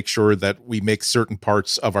going to make sure that we make certain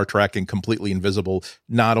parts of our tracking completely invisible,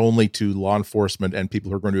 not only to law enforcement and people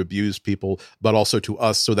who are going to abuse people, but also to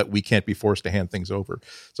us, so that we can't be forced to hand things over.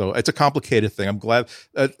 So it's a complicated thing. I'm glad.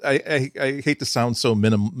 I hate to sound so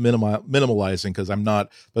minimalizing, because I'm not,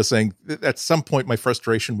 but saying at some point my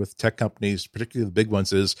frustration with tech companies, particularly the big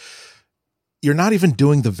ones, is you're not even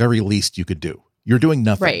doing the very least you could do. You're doing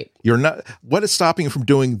nothing. Right. You're not. What is stopping you from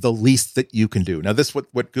doing the least that you can do? Now,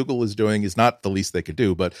 what Google is doing is not the least they could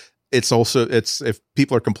do, but it's if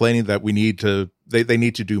people are complaining that they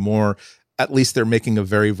need to do more, at least they're making a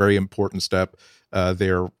very, very important step.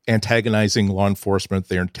 They're antagonizing law enforcement.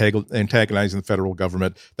 They're antagonizing the federal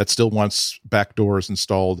government that still wants backdoors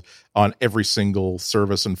installed on every single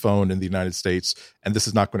service and phone in the United States. And this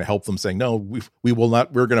is not going to help them, saying, no, we will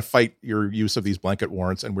not. We're going to fight your use of these blanket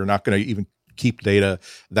warrants, and we're not going to even keep data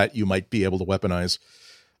that you might be able to weaponize.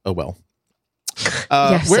 Oh, well.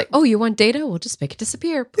 Yes. You want data? We'll just make it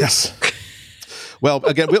disappear. Yes. Well,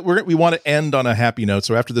 again, we want to end on a happy note.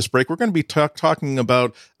 So after this break, we're going to be talking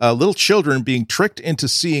about little children being tricked into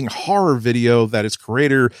seeing horror video that its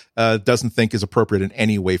creator doesn't think is appropriate in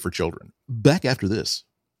any way for children. Back after this.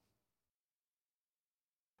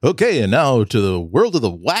 Okay, and now to the world of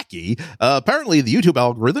the wacky. Apparently, the YouTube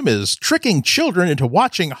algorithm is tricking children into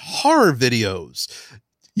watching horror videos.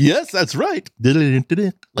 Yes, that's right. No,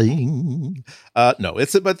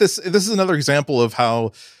 but this is another example of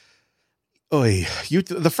how.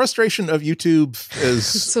 The frustration of YouTube is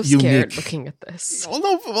so scared looking at this.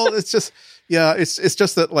 It's just, it's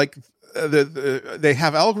just that, like, they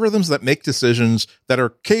have algorithms that make decisions that are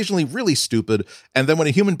occasionally really stupid, and then when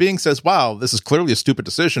a human being says, "Wow, this is clearly a stupid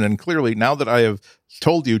decision," and clearly now that I have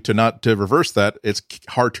told you to reverse that, it's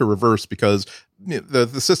hard to reverse because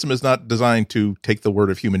the system is not designed to take the word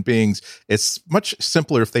of human beings. It's much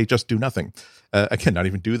simpler if they just do nothing. Again, not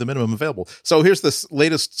even do the minimum available. So here's this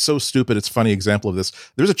latest so stupid it's funny example of this.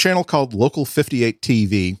 There's a channel called Local 58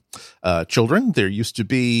 TV. Children, there used to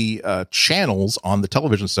be channels on the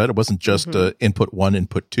television set. It wasn't just input 1,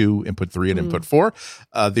 input 2, input 3, and input 4.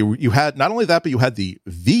 You had not only that, but you had the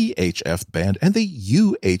VHF band and the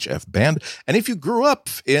UHF band. And if you grew up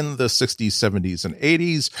in the 60s, 70s, and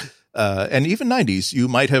 80s, and even 90s, you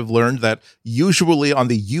might have learned that usually on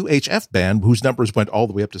the UHF band, whose numbers went all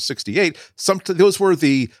the way up to 68, those were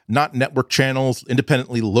the not network channels,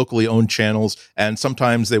 independently, locally owned channels, and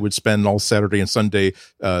sometimes they would spend all Saturday and Sunday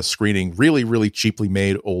screening really, really cheaply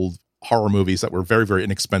made old horror movies that were very, very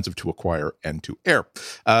inexpensive to acquire and to air.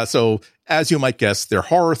 So as you might guess, their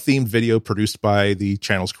horror-themed video produced by the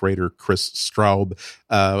channel's creator, Chris Straub,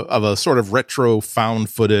 of a sort of retro found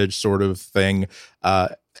footage sort of thing.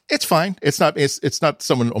 It's fine. It's not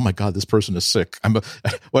someone, oh my God, this person is sick.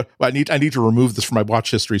 I need to remove this from my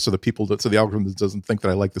watch history so the algorithm doesn't think that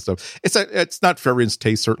I like this stuff. It's not for everyone's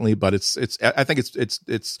taste, certainly, but I think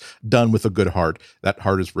it's done with a good heart. That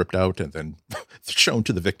heart is ripped out and then shown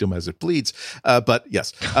to the victim as it bleeds. But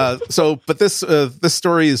yes. But this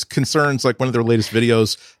story concerns like one of their latest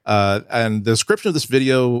videos. And the description of this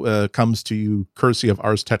video comes to you courtesy of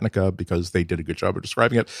Ars Technica because they did a good job of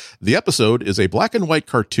describing it. The episode is a black and white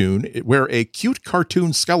cartoon where a cute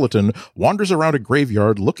cartoon skeleton wanders around a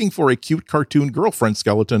graveyard looking for a cute cartoon girlfriend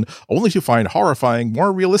skeleton, only to find horrifying,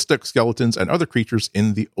 more realistic skeletons and other creatures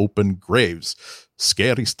in the open graves.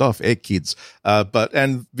 Scary stuff, eh, kids?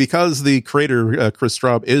 And because the creator, Chris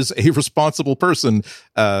Straub, is a responsible person,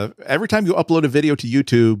 every time you upload a video to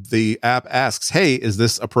YouTube, the app asks, hey, is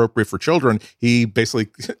this appropriate for children? He basically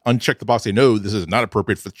unchecked the box, say, no, this is not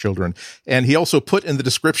appropriate for children. And he also put in the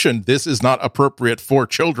description, this is not appropriate for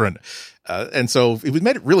children. And so it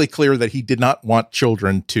made it really clear that he did not want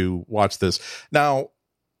children to watch this. Now,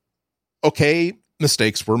 okay,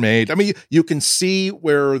 mistakes were made. I mean, you can see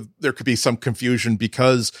where there could be some confusion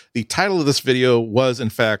because the title of this video was,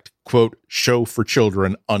 in fact, quote, show for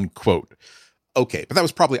children, unquote. Okay, but that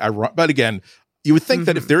was probably ironic. But again, you would think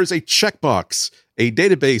that if there is a checkbox, a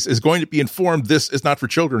database is going to be informed this is not for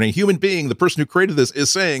children. A human being, the person who created this, is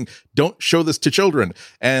saying, don't show this to children.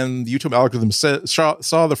 And the YouTube algorithm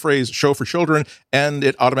saw the phrase show for children, and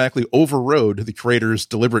it automatically overrode the creator's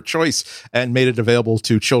deliberate choice and made it available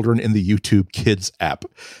to children in the YouTube Kids app.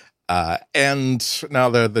 And now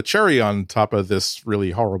the cherry on top of this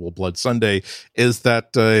really horrible Blood Sunday is that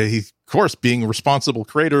he, of course, being a responsible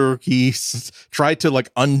creator, he tried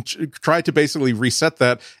to basically reset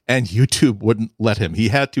that, and YouTube wouldn't let him. He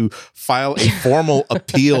had to file a formal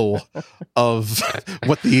appeal of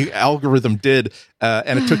what the algorithm did,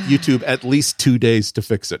 and it took YouTube at least 2 days to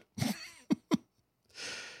fix it.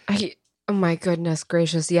 Oh my goodness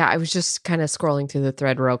gracious. Yeah, I was just kind of scrolling through the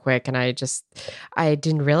thread real quick and I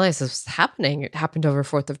didn't realize this was happening. It happened over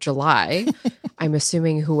 4th of July. I'm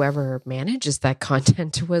assuming whoever manages that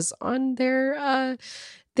content was on their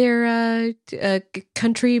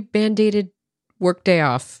country mandated work day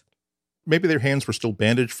off. Maybe their hands were still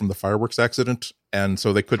bandaged from the fireworks accident, and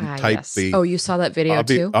so they couldn't type yes. the... Oh, you saw that video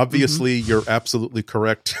too? Obviously, you're absolutely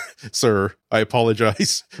correct, sir. I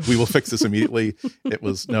apologize. We will fix this immediately.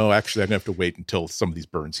 Actually, I'm going to have to wait until some of these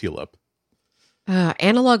burns heal up.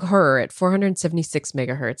 Analog horror at 476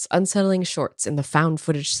 megahertz. Unsettling shorts in the found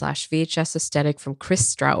footage / VHS aesthetic from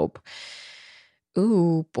Chris Straub.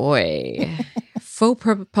 Ooh, boy. Faux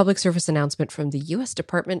public service announcement from the U.S.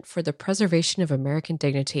 Department for the Preservation of American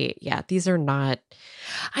Dignity. Yeah, these are not...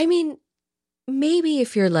 I mean, maybe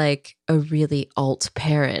if you're like a really alt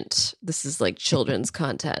parent, this is like children's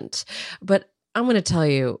content. But I'm going to tell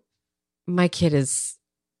you, my kid is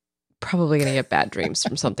probably going to get bad dreams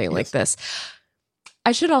from something like this.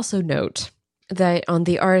 I should also note that on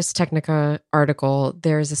the Ars Technica article,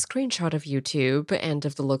 there's a screenshot of YouTube and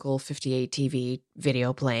of the local 58 TV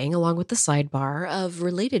video playing, along with the sidebar of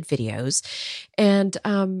related videos. And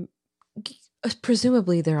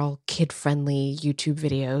presumably they're all kid-friendly YouTube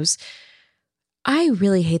videos. I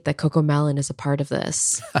really hate that Coco Melon is a part of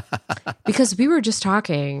this because we were just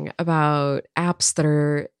talking about apps that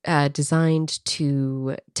are designed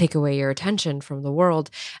to take away your attention from the world.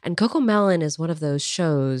 And Coco Melon is one of those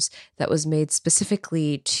shows that was made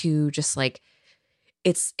specifically to just like,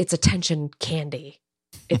 it's attention candy.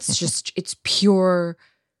 It's just, it's pure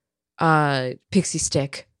pixie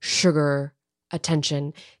stick, sugar,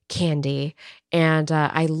 attention candy. And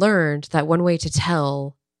I learned that one way to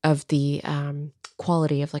tell of the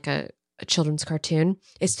quality of like a children's cartoon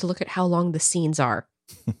is to look at how long the scenes are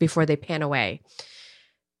before they pan away.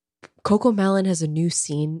 Coco Melon has a new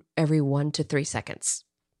scene every 1 to 3 seconds.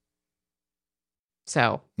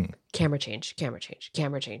 So camera change, camera change,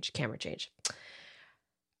 camera change, camera change.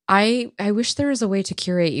 I wish there was a way to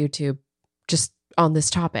curate YouTube just on this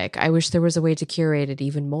topic. I wish there was a way to curate it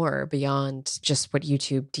even more beyond just what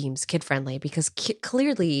YouTube deems kid friendly, because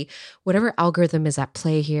clearly whatever algorithm is at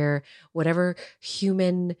play here, whatever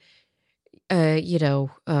human, human,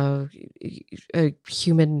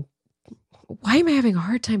 why am I having a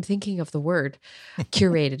hard time thinking of the word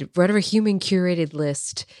curated? Whatever human curated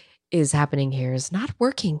list is happening here is not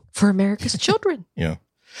working for America's children. Yeah.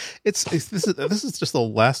 This is just the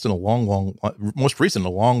last in a long, most recent, a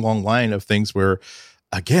long line of things where,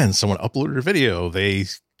 again, someone uploaded a video, they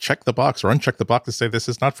check the box or uncheck the box to say this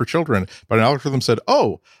is not for children, but an algorithm said,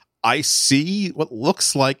 oh, I see what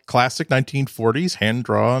looks like classic 1940s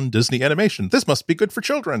hand-drawn Disney animation. This must be good for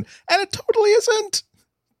children. And it totally isn't.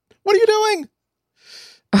 What are you doing?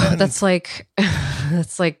 Oh, that's like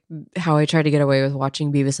how I tried to get away with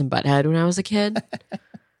watching Beavis and Butthead when I was a kid.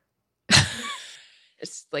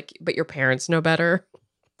 It's like, but your parents know better.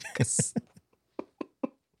 This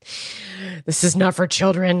is not for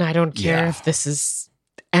children. I don't care if this is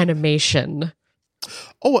animation.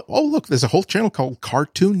 Oh, look, there's a whole channel called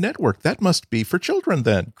Cartoon Network. That must be for children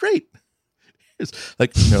then. Great. It's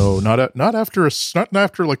like, no, not after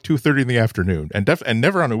like 2:30 in the afternoon, and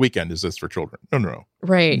never on a weekend is this for children. No.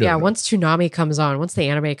 Right. No, yeah. no. Once Toonami comes on, once the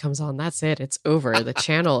anime comes on, that's it. It's over. The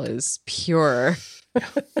channel is pure.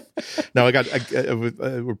 Now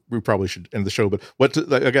we probably should end the show, but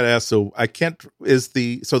I got to ask. So I can't.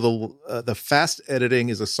 The fast editing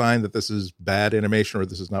is a sign that this is bad animation or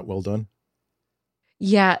this is not well done.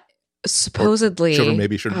 Yeah, supposedly or children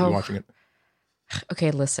maybe shouldn't be watching it.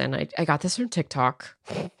 Okay, listen, I got this from TikTok,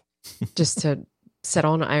 just to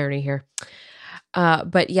settle on irony here.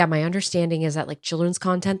 But yeah, my understanding is that like children's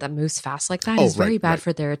content that moves fast like that is very bad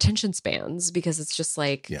for their attention spans, because it's just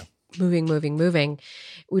like moving,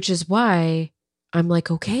 which is why I'm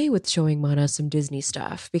like okay with showing Mana some Disney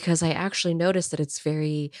stuff, because I actually noticed that it's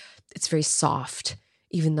very soft,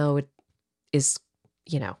 even though it is,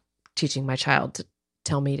 teaching my child to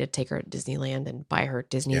tell me to take her to Disneyland and buy her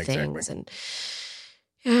Disney things. Exactly.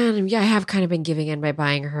 And I have kind of been giving in by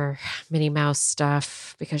buying her Minnie Mouse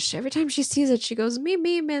stuff, because every time she sees it, she goes,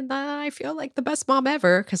 Meme, and I feel like the best mom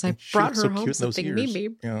ever because I brought her home something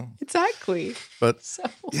Meme. Yeah. Exactly. But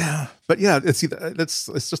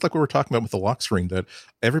it's just like we were talking about with the lock screen, that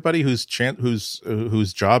everybody whose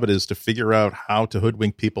job it is to figure out how to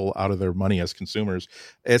hoodwink people out of their money as consumers,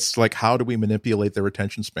 it's like, how do we manipulate their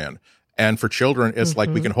attention span? And for children, it's like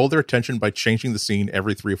we can hold their attention by changing the scene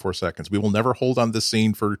every 3 or 4 seconds. We will never hold on this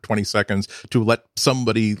scene for 20 seconds to let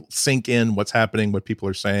somebody sink in what's happening, what people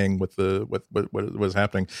are saying, what was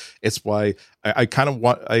happening. It's why I kind of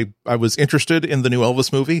want. I was interested in the new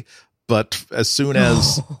Elvis movie, but as soon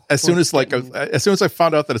as I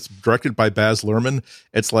found out that it's directed by Baz Luhrmann,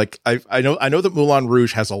 it's like I know that Moulin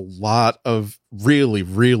Rouge has a lot of really,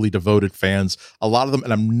 really devoted fans, a lot of them,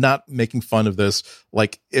 and I'm not making fun of this.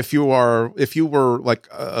 Like if you were like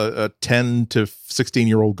a 10 to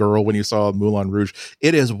 16-year-old girl when you saw Moulin Rouge,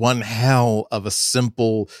 it is one hell of a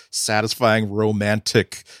simple, satisfying,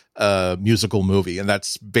 romantic musical movie, and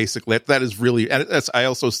that's basically that is really, and I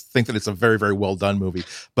also think that it's a very, very well done movie.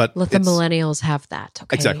 But let the millennials have that.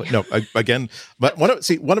 Okay? Exactly. No, but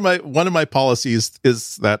one of my policies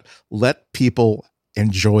is that let people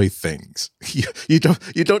enjoy things. You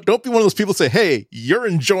don't be one of those people say, hey, you're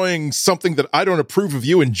enjoying something that I don't approve of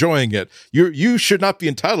you enjoying it. You should not be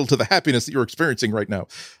entitled to the happiness that you're experiencing right now.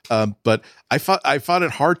 But I found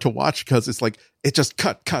it hard to watch because it's like it just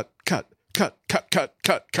cut. And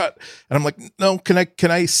I'm like, no,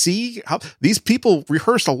 can I see how these people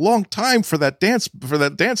rehearsed a long time for that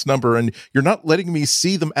dance number, and you're not letting me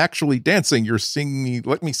see them actually dancing. You're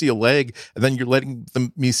letting me see a leg, and then you're letting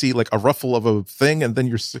me see like a ruffle of a thing, and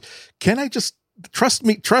then can I just trust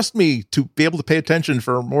me to be able to pay attention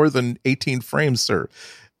for more than 18 frames, sir?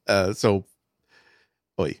 I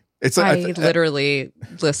literally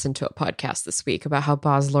listened to a podcast this week about how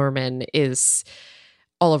Baz Luhrmann is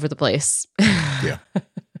all over the place. Yeah.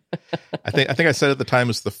 I think I said at the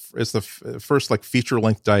time it's the first like feature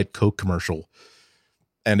length Diet Coke commercial.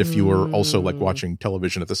 And if you were also like watching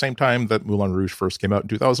television at the same time that Moulin Rouge first came out in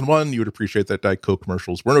 2001, you would appreciate that Diet Coke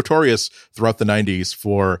commercials were notorious throughout the 90s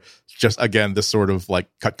for just, again, this sort of like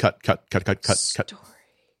cut. Story.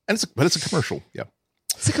 And it's a commercial. Yeah.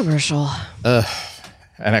 It's a commercial. And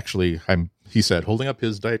actually, he said, holding up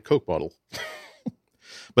his Diet Coke bottle.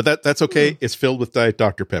 But that's okay. It's filled with Diet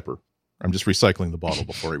Dr. Pepper. I'm just recycling the bottle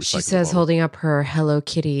before I recycle She says, the bottle. holding up her Hello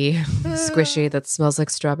Kitty squishy that smells like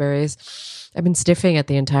strawberries. I've been sniffing it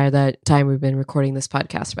the entire that time we've been recording this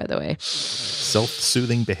podcast, by the way.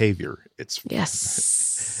 Self-soothing behavior. It's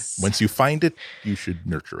yes. Once you find it, you should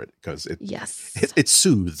nurture it because it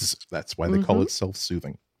soothes. That's why they call it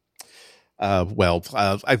self-soothing. I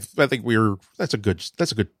think that's a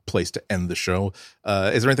good place to end the show.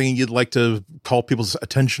 Is there anything you'd like to call people's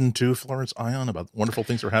attention to, Florence Ion, about wonderful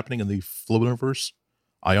things that are happening in the Flowniverse?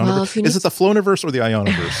 Ioniverse? Is it the Flowniverse or the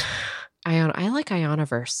Ioniverse? I like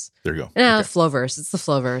Ioniverse. There you go. No, Okay. Flowverse. It's the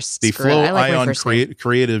Flowverse. The Flow Ion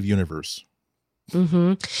creative universe.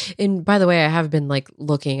 And by the way, I have been like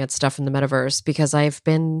looking at stuff in the metaverse because I've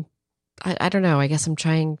been, I don't know, I guess I'm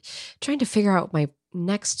trying to figure out what my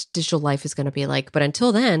next digital life is going to be like. But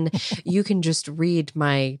until then, you can just read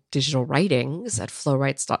my digital writings at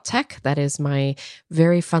flowwrites.tech. That is my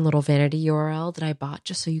very fun little vanity URL that I bought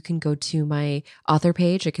just so you can go to my author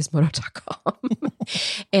page at gizmodo.com.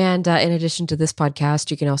 And in addition to this podcast,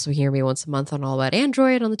 you can also hear me once a month on All About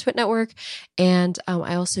Android on the Twit Network. And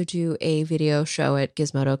I also do a video show at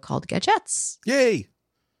Gizmodo called Gadgets. Yay!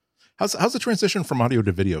 How's the transition from audio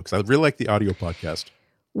to video? Because I really like the audio podcast.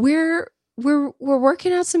 We're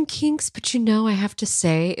working out some kinks, but I have to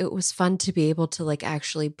say it was fun to be able to like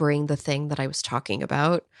actually bring the thing that I was talking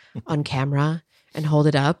about on camera and hold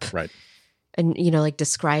it up, right? And like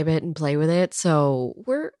describe it and play with it. So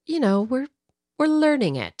we're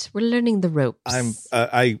learning it. We're learning the ropes.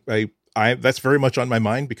 That's very much on my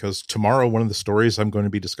mind because tomorrow one of the stories I'm going to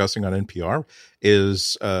be discussing on NPR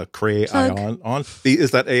is Cray Ion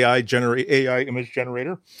is that AI image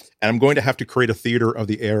generator, and I'm going to have to create a theater of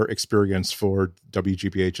the air experience for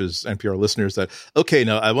WGBH's NPR listeners. That okay,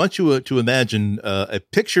 now I want you to imagine a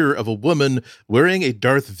picture of a woman wearing a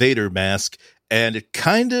Darth Vader mask. And it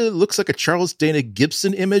kind of looks like a Charles Dana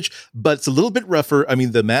Gibson image, but it's a little bit rougher. I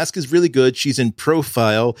mean, the mask is really good. She's in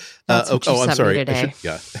profile. That's what you sent me today.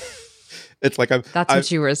 It's like that's what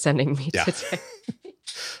you were sending me today.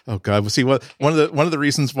 Oh God! Well, see, one of the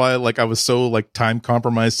reasons why I was so time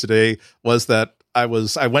compromised today was that I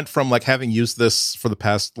went from having used this for the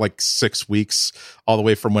past 6 weeks all the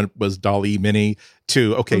way from when it was DALL-E Mini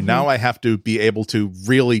to now I have to be able to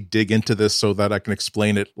really dig into this so that I can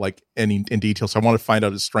explain it in detail. So I want to find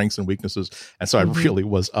out its strengths and weaknesses, and so I really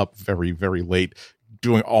was up very, very late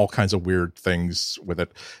doing all kinds of weird things with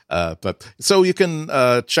it. But so you can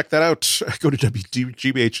check that out. Go to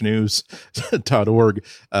wgbhnews.org.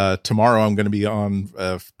 Tomorrow I'm going to be on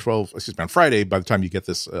on Friday. By the time you get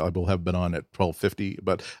this, I will have been on at 12:50,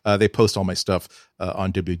 but they post all my stuff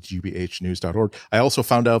on wgbhnews.org. I also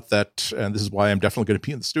found out that, and this is why I'm definitely going to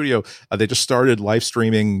be in the studio, they just started live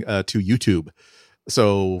streaming to YouTube.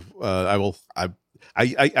 So I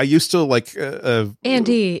used to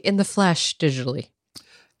Andy in the flesh digitally.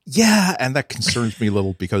 Yeah, and that concerns me a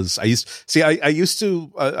little because I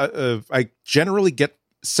generally get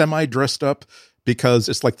semi dressed up because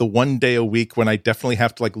it's the one day a week when I definitely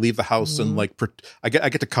have to leave the house and I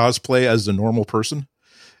get to cosplay as a normal person.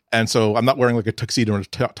 And so I'm not wearing a tuxedo and a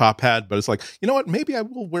top hat, but it's you know what? Maybe I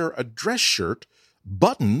will wear a dress shirt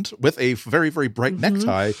buttoned with a very, very bright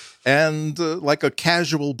necktie and a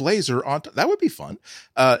casual blazer on. That would be fun.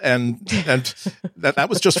 And that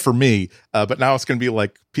was just for me. But now it's going to be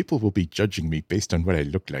people will be judging me based on what I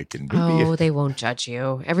look like. And they won't judge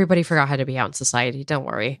you. Everybody forgot how to be out in society. Don't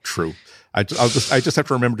worry. True. I just have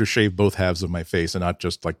to remember to shave both halves of my face and not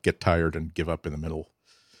just get tired and give up in the middle.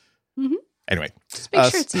 Mm-hmm. Anyway, just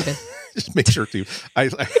make sure it's even. Just make sure to. I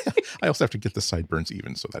also have to get the sideburns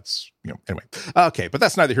even, so that's anyway. Okay, but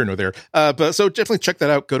that's neither here nor there. But so definitely check that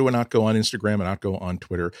out. Go to Anatgo on Instagram, Anatgo on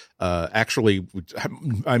Twitter. Actually,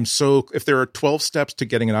 I'm so if there are 12 steps to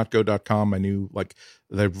getting Anatgo.com, I knew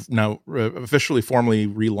they've now officially formally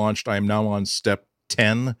relaunched. I am now on step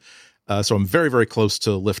 10. So I'm very, very close to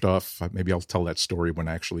liftoff. Maybe I'll tell that story when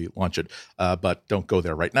I actually launch it. But don't go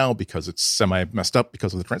there right now because it's semi messed up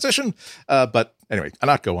because of the transition. But anyway, I'm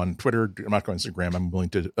not go on Twitter. I'm not going on Instagram. I'm willing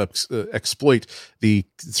to exploit the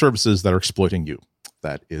services that are exploiting you.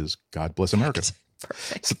 That is God Bless America.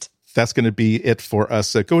 Perfect. So that's going to be it for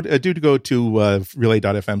us. Go to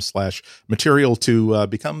relay.fm/material to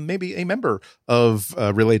become maybe a member of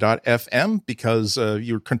relay.fm because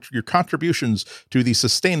your contributions to the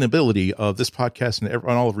sustainability of this podcast and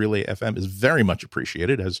all of Relay FM is very much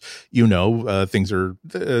appreciated. As you know, things are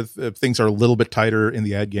a little bit tighter in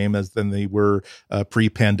the ad game than they were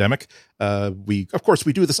pre-pandemic. We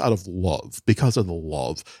do this out of love, because of the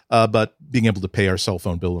love. But being able to pay our cell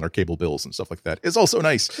phone bill and our cable bills and stuff like that is also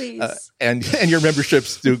nice. Please. And your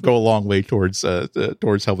memberships do go a long way towards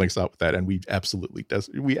helping us out with that. And we absolutely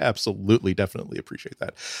definitely appreciate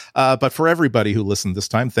that. But for everybody who listened this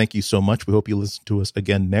time, thank you so much. We hope you listen to us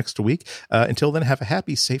again next week. Until then, have a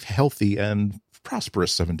happy, safe, healthy, and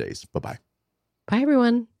prosperous 7 days. Bye-bye. Bye,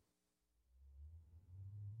 everyone.